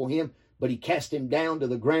stand before him, but he cast him down to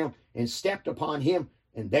the ground and stepped upon him,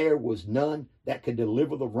 and there was none that could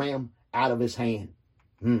deliver the ram out of his hand.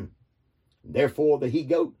 Therefore the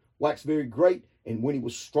he-goat waxed very great, and when he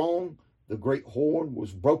was strong, the great horn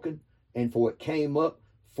was broken, and for it came up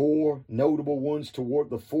four notable ones toward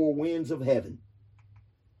the four winds of heaven.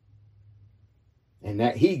 And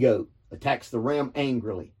that he-goat attacks the ram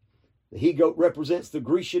angrily. The he-goat represents the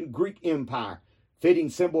Grecian Greek Empire. Fitting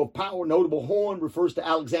symbol of power, notable horn refers to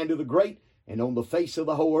Alexander the Great, and on the face of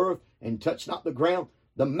the whole earth, and touch not the ground.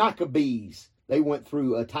 The Maccabees, they went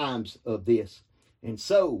through times of this. And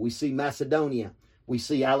so we see Macedonia. We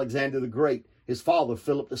see Alexander the Great, his father,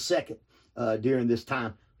 Philip II, during this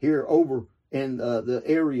time, here over in the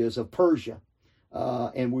areas of Persia.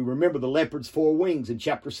 And we remember the leopard's four wings in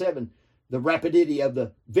chapter 7, the rapidity of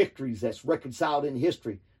the victories that's reconciled in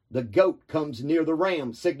history. The goat comes near the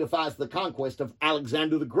ram, signifies the conquest of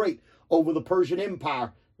Alexander the Great over the Persian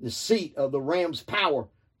Empire, the seat of the ram's power,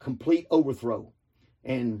 complete overthrow.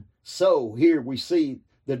 And so here we see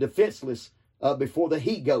the defenseless before the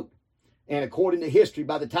he-goat. And according to history,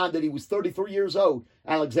 by the time that he was 33 years old,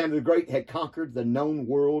 Alexander the Great had conquered the known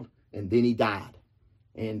world, and then he died.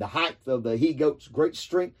 And the height of the he-goat's great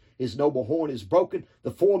strength, his noble horn is broken.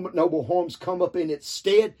 The four noble horns come up in its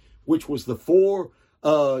stead, which was the four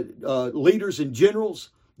leaders and generals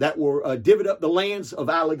that were divvied up the lands of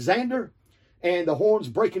Alexander. And the horns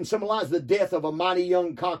breaking symbolize the death of a mighty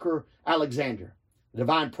young conqueror, Alexander. The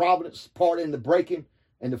divine providence parted in the breaking,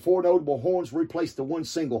 and the four notable horns replaced the one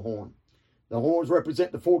single horn. The horns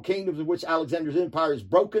represent the four kingdoms in which Alexander's empire is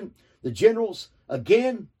broken. The generals,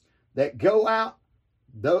 again, that go out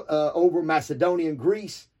over Macedonia and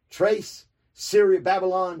Greece, Thrace, Syria,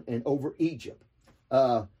 Babylon, and over Egypt.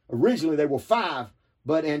 Originally there were 5,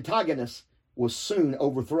 but Antigonus was soon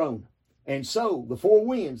overthrown. And so the 4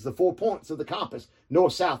 winds, the 4 points of the compass,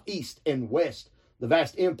 north, south, east, and west, the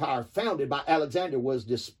vast empire founded by Alexander was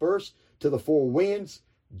dispersed to the 4 winds,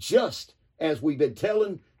 just as we've been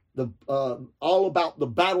telling all about the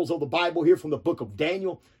battles of the Bible here from the book of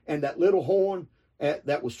Daniel, and that little horn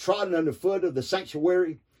that was trodden underfoot of the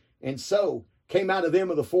sanctuary. And so came out of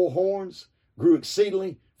them of the 4 horns, grew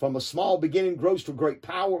exceedingly, from a small beginning grows to great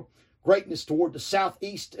power, greatness toward the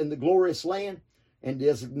southeast and the glorious land, and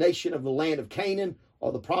designation of the land of Canaan,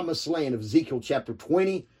 or the promised land of Ezekiel chapter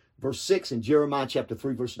 20, verse 6, and Jeremiah chapter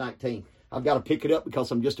 3, verse 19. I've got to pick it up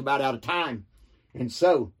because I'm just about out of time. And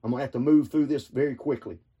so I'm going to have to move through this very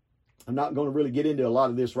quickly. I'm not going to really get into a lot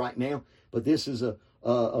of this right now, but this is a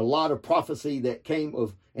lot of prophecy that came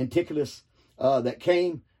of Antiochus that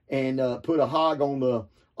came and put a hog on the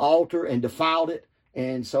altar and defiled it.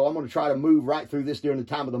 And so I'm going to try to move right through this during the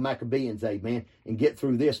time of the Maccabees, amen, and get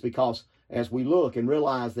through this, because as we look and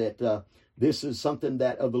realize that this is something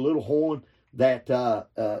that of the little horn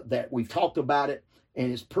that we've talked about it,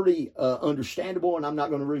 and it's pretty understandable, and I'm not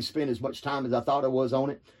going to really spend as much time as I thought I was on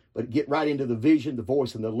it, but get right into the vision, the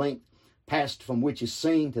voice, and the length, passed from which is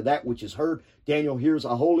seen to that which is heard. Daniel hears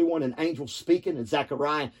a holy one, an angel speaking in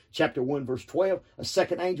Zechariah chapter 1, verse 12. A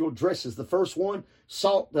second angel addresses the first one,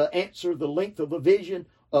 sought to answer the length of the vision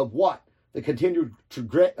of what? The continued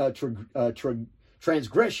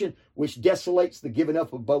transgression which desolates the giving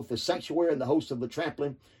up of both the sanctuary and the host of the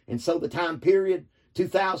trampling. And so the time period,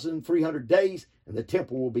 2,300 days, and the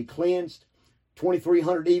temple will be cleansed.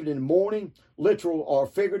 2,300 evening and morning, literal or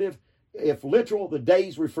figurative. If literal, the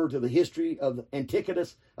days refer to the history of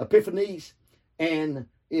Antiochus Epiphanes, and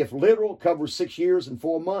if literal, covers 6 years and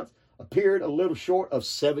 4 months, a period a little short of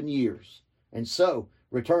 7 years. And so,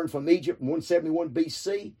 return from Egypt in 171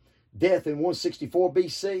 BC, death in 164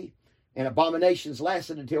 BC, and abominations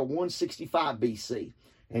lasted until 165 BC.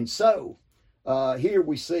 And so, here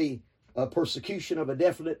we see a persecution of a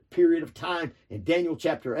definite period of time in Daniel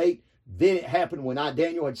chapter 8. Then it happened when I,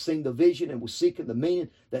 Daniel, had seen the vision and was seeking the meaning,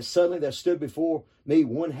 that suddenly there stood before me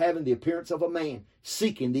one having the appearance of a man,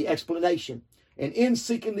 seeking the explanation. And in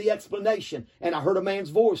seeking the explanation, and I heard a man's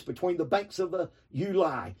voice between the banks of the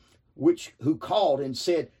Ulai, who called and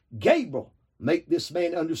said, Gabriel, make this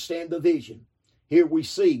man understand the vision. Here we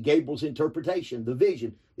see Gabriel's interpretation, the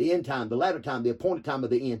vision, the end time, the latter time, the appointed time of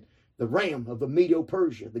the end, the ram of the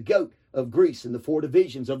Medo-Persia, the goat of Greece, and the 4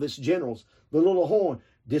 divisions of this generals, the little horn,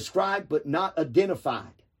 described but not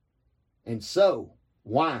identified. And so,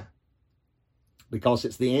 why? Because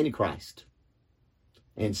it's the Antichrist.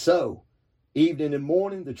 And so, evening and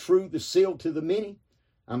morning, the truth is sealed to the many.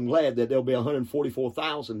 I'm glad that there'll be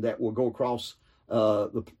 144,000 that will go across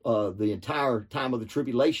the entire time of the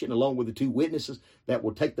tribulation, along with the 2 witnesses that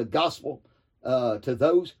will take the gospel to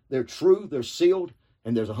those. They're true, they're sealed,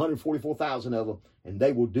 and there's 144,000 of them, and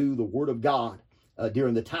they will do the word of God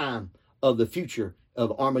during the time of the future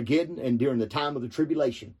of Armageddon and during the time of the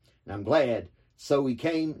tribulation. And I'm glad. So he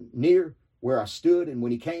came near where I stood, and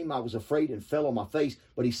when he came, I was afraid and fell on my face.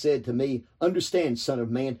 But he said to me, understand, son of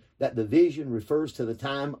man, that the vision refers to the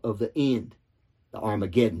time of the end, the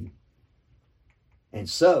Armageddon. And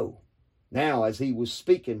so, now as he was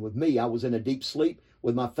speaking with me, I was in a deep sleep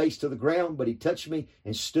with my face to the ground, but he touched me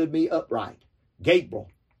and stood me upright. Gabriel.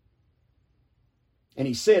 And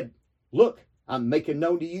he said, look, I'm making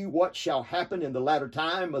known to you what shall happen in the latter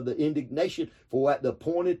time of the indignation, for at the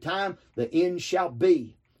appointed time the end shall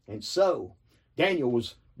be. And so Daniel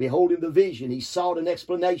was beholding the vision. He sought an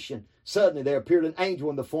explanation. Suddenly there appeared an angel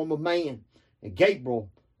in the form of man. And Gabriel,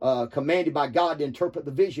 commanded by God to interpret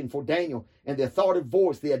the vision for Daniel, and the authoritative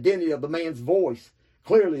voice, the identity of the man's voice.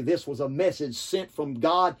 Clearly this was a message sent from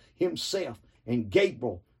God himself. And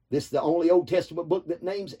Gabriel This is the only Old Testament book that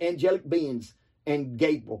names angelic beings and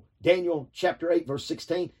Gabriel. Daniel chapter 8, verse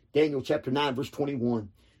 16. Daniel chapter 9, verse 21.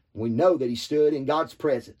 We know that he stood in God's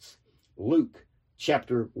presence. Luke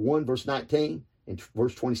chapter 1, verse 19 and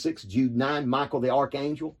verse 26. Jude 9, Michael the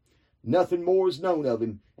archangel. Nothing more is known of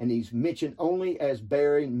him, and he's mentioned only as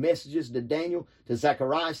bearing messages to Daniel, to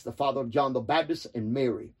Zacharias, the father of John the Baptist, and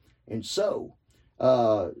Mary. And so,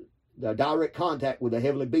 the direct contact with the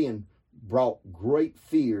heavenly being brought great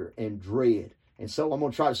fear and dread. And so I'm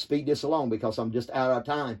going to try to speed this along because I'm just out of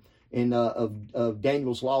time of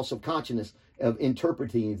Daniel's loss of consciousness, of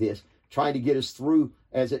interpreting this, trying to get us through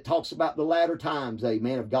as it talks about the latter times,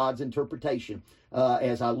 amen, of God's interpretation.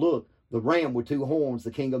 As I look, the ram with two horns,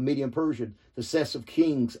 the king of Media and Persia, the successive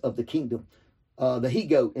kings of the kingdom. The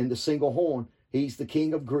he-goat and the single horn, he's the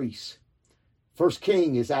king of Greece. First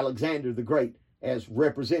king is Alexander the Great, as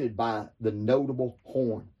represented by the notable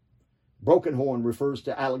horn. Broken horn refers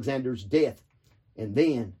to Alexander's death. And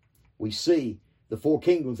then we see the four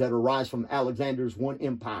kingdoms that arise from Alexander's one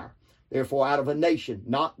empire. Therefore, out of a nation,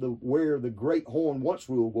 not where the great horn once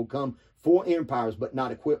ruled, will come four empires, but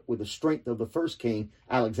not equipped with the strength of the first king,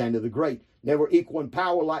 Alexander the Great. Never equal in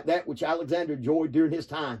power like that which Alexander enjoyed during his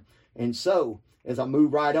time. And so, as I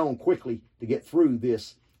move right on quickly to get through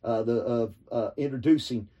this,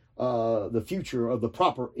 introducing the future of the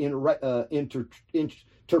proper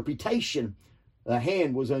interpretation, the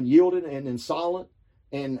hand was unyielding and insolent.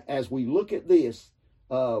 And as we look at this,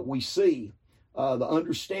 we see the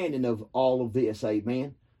understanding of all of this,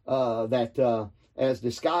 amen, that as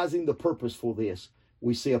disguising the purpose for this,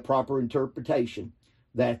 we see a proper interpretation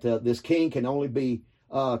that this king can only be,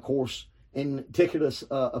 of course, Antiochus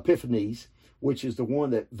Epiphanes, which is the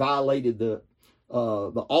one that violated the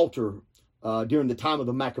altar during the time of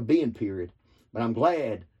the Maccabean period. But I'm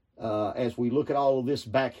glad as we look at all of this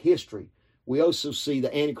back history, we also see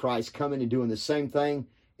the Antichrist coming and doing the same thing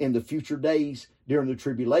in the future days during the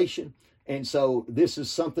tribulation. And so this is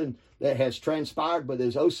something that has transpired, but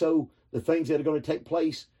there's also the things that are going to take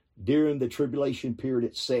place during the tribulation period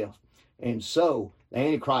itself. And so the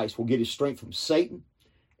Antichrist will get his strength from Satan.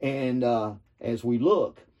 And as we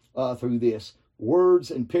look through this, words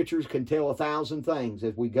and pictures can tell 1,000 things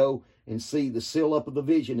as we go and see the seal up of the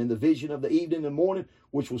vision. And the vision of the evening and morning,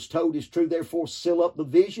 which was told is true. Therefore, seal up the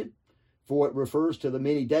vision, for it refers to the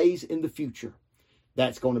many days in the future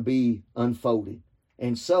that's going to be unfolded.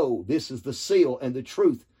 And so this is the seal and the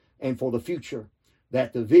truth, and for the future,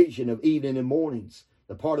 that the vision of evening and mornings,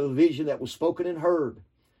 the part of the vision that was spoken and heard,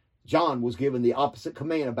 John was given the opposite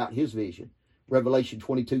command about his vision, Revelation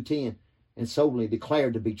 22:10, and soberly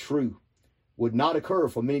declared to be true, would not occur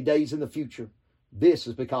for many days in the future. This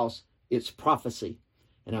is because it's prophecy.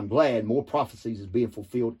 And I'm glad more prophecies is being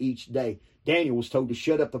fulfilled each day. Daniel was told to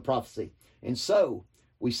shut up the prophecy. And so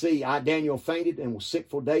we see I, Daniel, fainted and was sick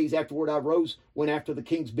for days. Afterward I rose, went after the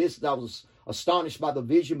king's business. I was astonished by the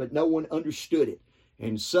vision, but no one understood it.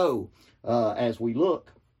 And so as we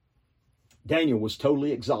look, Daniel was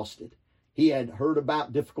totally exhausted. He had heard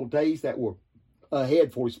about difficult days that were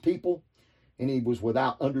ahead for his people, and he was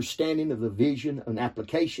without understanding of the vision and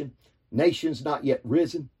application. Nations not yet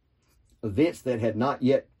risen, events that had not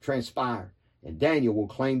yet transpired. And Daniel will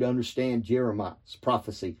claim to understand Jeremiah's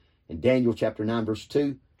prophecy in Daniel chapter 9, verse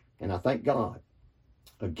 2. And I thank God.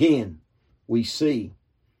 Again, we see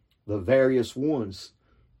the various ones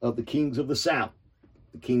of the kings of the south,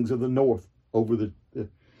 the kings of the north, over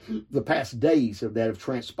the past days that have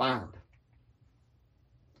transpired.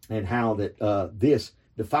 And how that this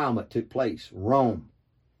defilement took place. Rome,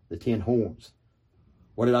 the 10 horns.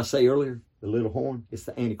 What did I say earlier? The little horn? It's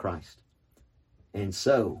the Antichrist. And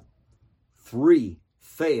so, 3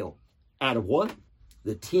 fell out of what?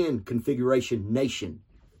 The 10 configuration nation.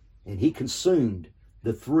 And he consumed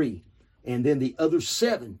the 3. And then the other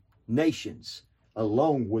 7 nations,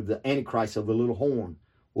 along with the Antichrist of the little horn,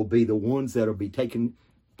 will be the ones that will be taking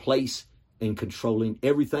place and controlling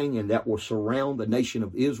everything, and that will surround the nation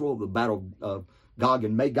of Israel, the battle of Gog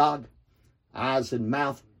and Magog, eyes and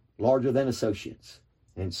mouth larger than associates.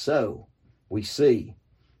 And so we see,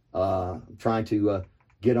 trying to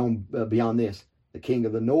get on beyond this, the king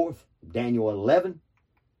of the north, Daniel 11,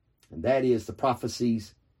 and that is the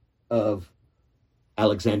prophecies of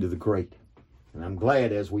Alexander the Great. And I'm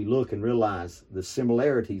glad as we look and realize the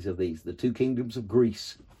similarities of these, the 2 kingdoms of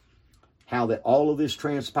Greece, how that all of this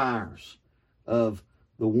transpires of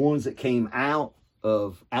the ones that came out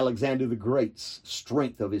of Alexander the Great's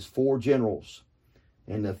strength of his 4 generals,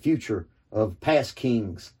 and the future of past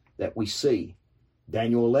kings that we see.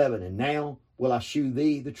 Daniel 11, and now will I shew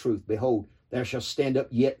thee the truth. Behold, there shall stand up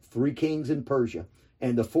yet 3 kings in Persia,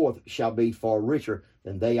 and the 4th shall be far richer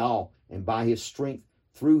than they all, and by his strength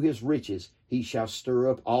through his riches he shall stir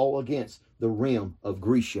up all against the rim of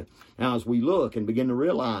Grecia. Now, as we look and begin to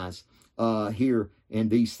realize here in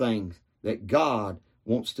these things that God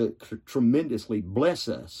wants to tremendously bless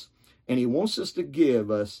us, and he wants us to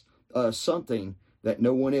give us something that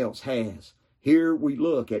no one else has. Here we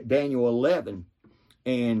look at Daniel 11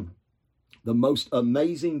 and the most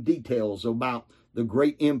amazing details about the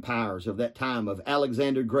great empires of that time, of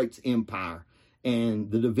Alexander the Great's empire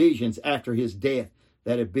and the divisions after his death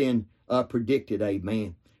that have been predicted.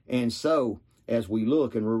 Amen. And so, as we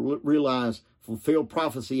look and realize fulfilled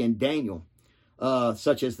prophecy in Daniel,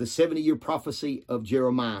 such as the 70-year prophecy of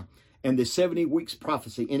Jeremiah and the 70 weeks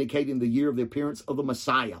prophecy indicating the year of the appearance of the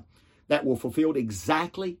Messiah, that were fulfilled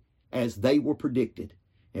exactly as they were predicted.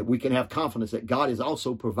 And we can have confidence that God has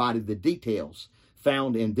also provided the details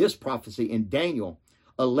found in this prophecy in Daniel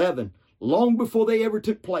 11 long before they ever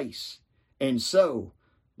took place. And so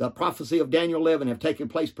the prophecy of Daniel 11 have taken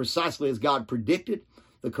place precisely as God predicted.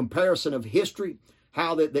 The comparison of history,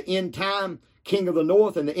 how that the end time king of the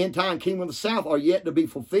north and the end time king of the south are yet to be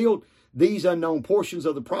fulfilled. These unknown portions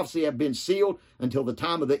of the prophecy have been sealed until the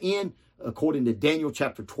time of the end, according to Daniel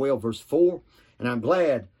chapter 12, verse 4. And I'm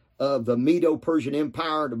glad of the Medo-Persian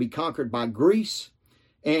Empire to be conquered by Greece.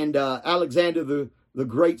 And Alexander the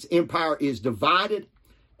Great's empire is divided.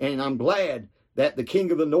 And I'm glad that the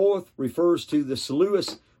king of the north refers to the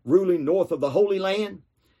Seleucids ruling north of the Holy Land.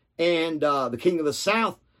 And the king of the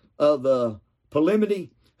south of the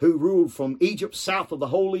Ptolemaids, who ruled from Egypt south of the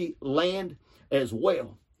Holy Land as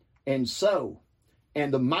well. And so,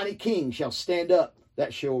 and the mighty king shall stand up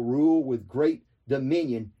that shall rule with great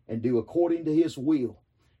dominion and do according to his will.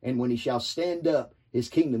 And when he shall stand up, his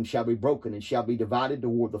kingdom shall be broken and shall be divided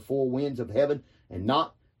toward the four winds of heaven, and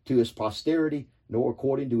not to his posterity, nor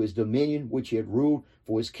according to his dominion which he had ruled.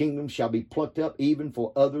 For his kingdom shall be plucked up even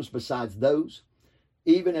for others besides those.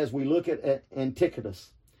 Even as we look at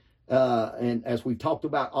Antiochus, and as we talked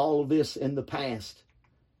about all of this in the past,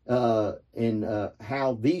 and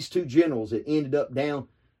how these two generals that ended up down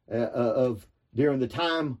during the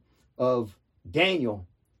time of Daniel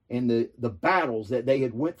and the battles that they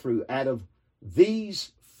had went through, out of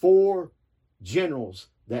these four generals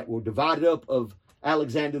that were divided up of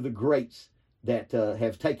Alexander the Great that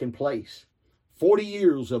have taken place. 40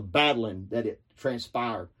 years of battling that it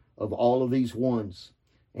transpired of all of these ones.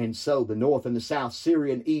 And so the north and the south,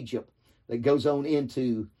 Syria and Egypt, that goes on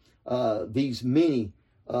into these many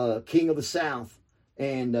king of the south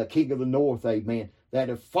and king of the north, amen, that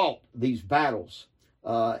have fought these battles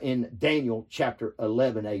in Daniel chapter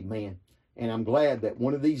 11, amen. And I'm glad that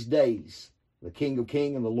one of these days, the King of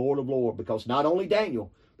Kings and the Lord of Lords, because not only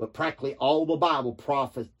Daniel, but practically all the Bible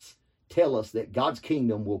prophets tell us that God's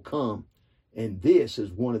kingdom will come. And this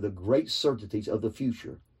is one of the great certainties of the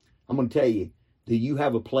future. I'm going to tell you, do you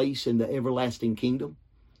have a place in the everlasting kingdom?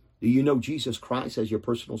 Do you know Jesus Christ as your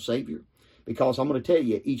personal Savior? Because I'm going to tell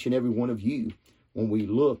you, each and every one of you, when we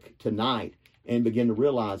look tonight and begin to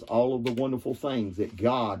realize all of the wonderful things that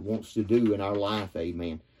God wants to do in our life,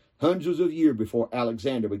 amen. Hundreds of years before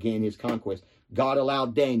Alexander began his conquest, God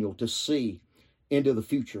allowed Daniel to see into the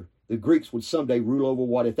future. The Greeks would someday rule over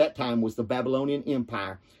what at that time was the Babylonian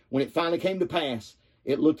Empire. When it finally came to pass,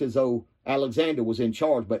 it looked as though Alexander was in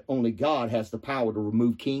charge, but only God has the power to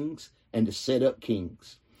remove kings and to set up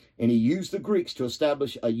kings. And he used the Greeks to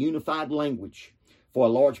establish a unified language for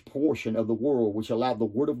a large portion of the world, which allowed the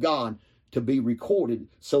Word of God to be recorded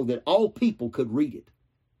so that all people could read it.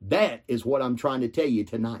 That is what I'm trying to tell you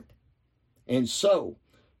tonight. And so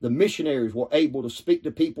the missionaries were able to speak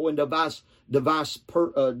to people in diverse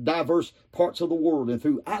parts of the world. And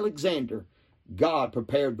through Alexander, God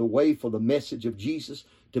prepared the way for the message of Jesus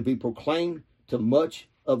to be proclaimed to much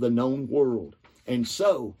of the known world. And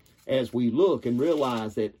so, as we look and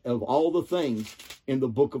realize that of all the things in the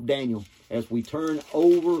book of Daniel, as we turn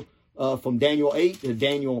over from Daniel 8 to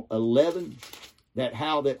Daniel 11, that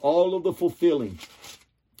how that all of the fulfilling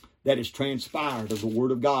that has transpired of the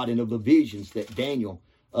Word of God and of the visions that Daniel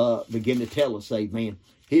began to tell us, amen.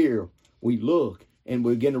 Here we look and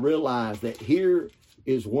we begin to realize that here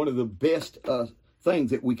is one of the best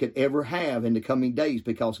things that we could ever have in the coming days,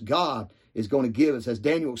 because God is going to give us, as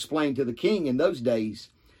Daniel explained to the king in those days,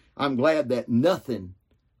 I'm glad that nothing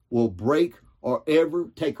will break or ever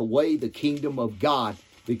take away the kingdom of God,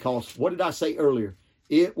 because what did I say earlier?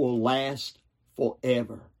 It will last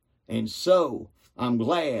forever. And so I'm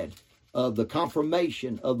glad of the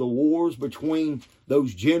confirmation of the wars between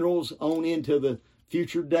those generals on into the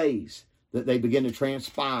future days, that they begin to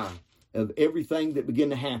transpire, of everything that began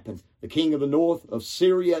to happen. The king of the north of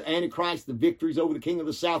Syria, Antichrist, the victories over the king of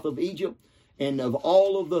the south of Egypt, and of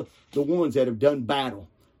all of the ones that have done battle.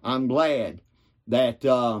 I'm glad that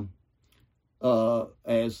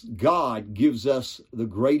as God gives us the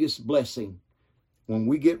greatest blessing, when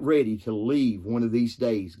we get ready to leave one of these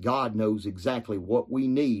days, God knows exactly what we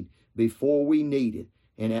need before we need it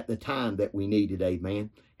and at the time that we need it,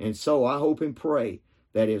 amen. And so I hope and pray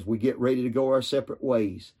that as we get ready to go our separate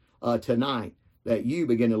ways tonight, that you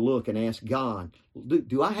begin to look and ask God,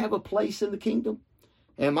 do I have a place in the kingdom?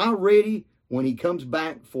 Am I ready when he comes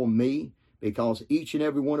back for me? Because each and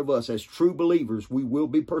every one of us, as true believers, we will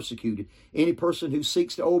be persecuted. Any person who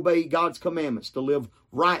seeks to obey God's commandments, to live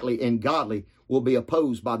rightly and godly, will be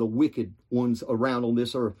opposed by the wicked ones around on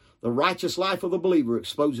this earth. The righteous life of the believer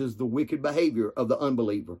exposes the wicked behavior of the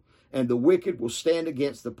unbeliever. And the wicked will stand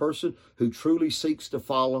against the person who truly seeks to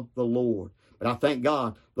follow the Lord. But I thank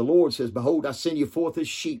God, the Lord says, behold, I send you forth as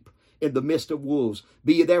sheep in the midst of wolves.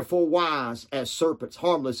 Be ye therefore wise as serpents,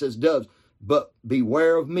 harmless as doves. But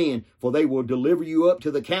beware of men, for they will deliver you up to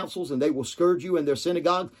the councils, and they will scourge you in their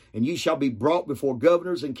synagogues, and ye shall be brought before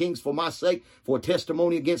governors and kings for my sake, for a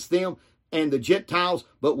testimony against them and the Gentiles.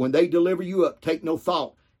 But when they deliver you up, take no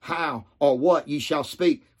thought how or what ye shall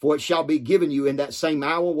speak, for it shall be given you in that same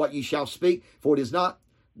hour what ye shall speak. For it is not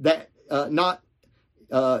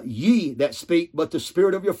ye that speak, but the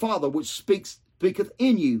Spirit of your Father which speaketh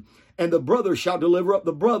in you. And the brother shall deliver up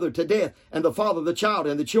the brother to death, and the father the child,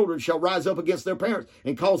 and the children shall rise up against their parents,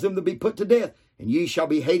 and cause them to be put to death. And ye shall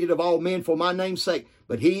be hated of all men for my name's sake.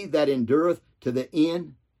 But he that endureth to the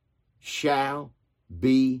end shall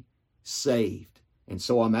be saved. And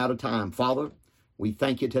so I'm out of time. Father, we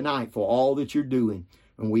thank you tonight for all that you're doing.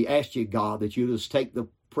 And we ask you, God, that you just take the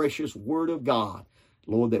precious word of God,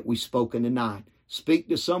 Lord, that we've spoken tonight. Speak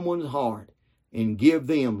to someone's heart and give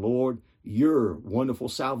them, Lord, your wonderful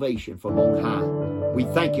salvation from on high. We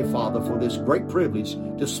thank you, Father, for this great privilege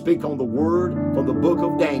to speak on the word from the book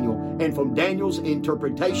of Daniel and from Daniel's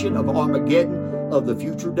interpretation of Armageddon of the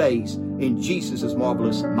future days. In Jesus'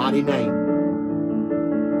 marvelous, mighty name.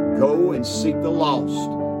 Go and seek the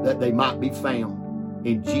lost that they might be found.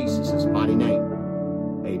 In Jesus' mighty name.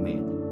 Amen.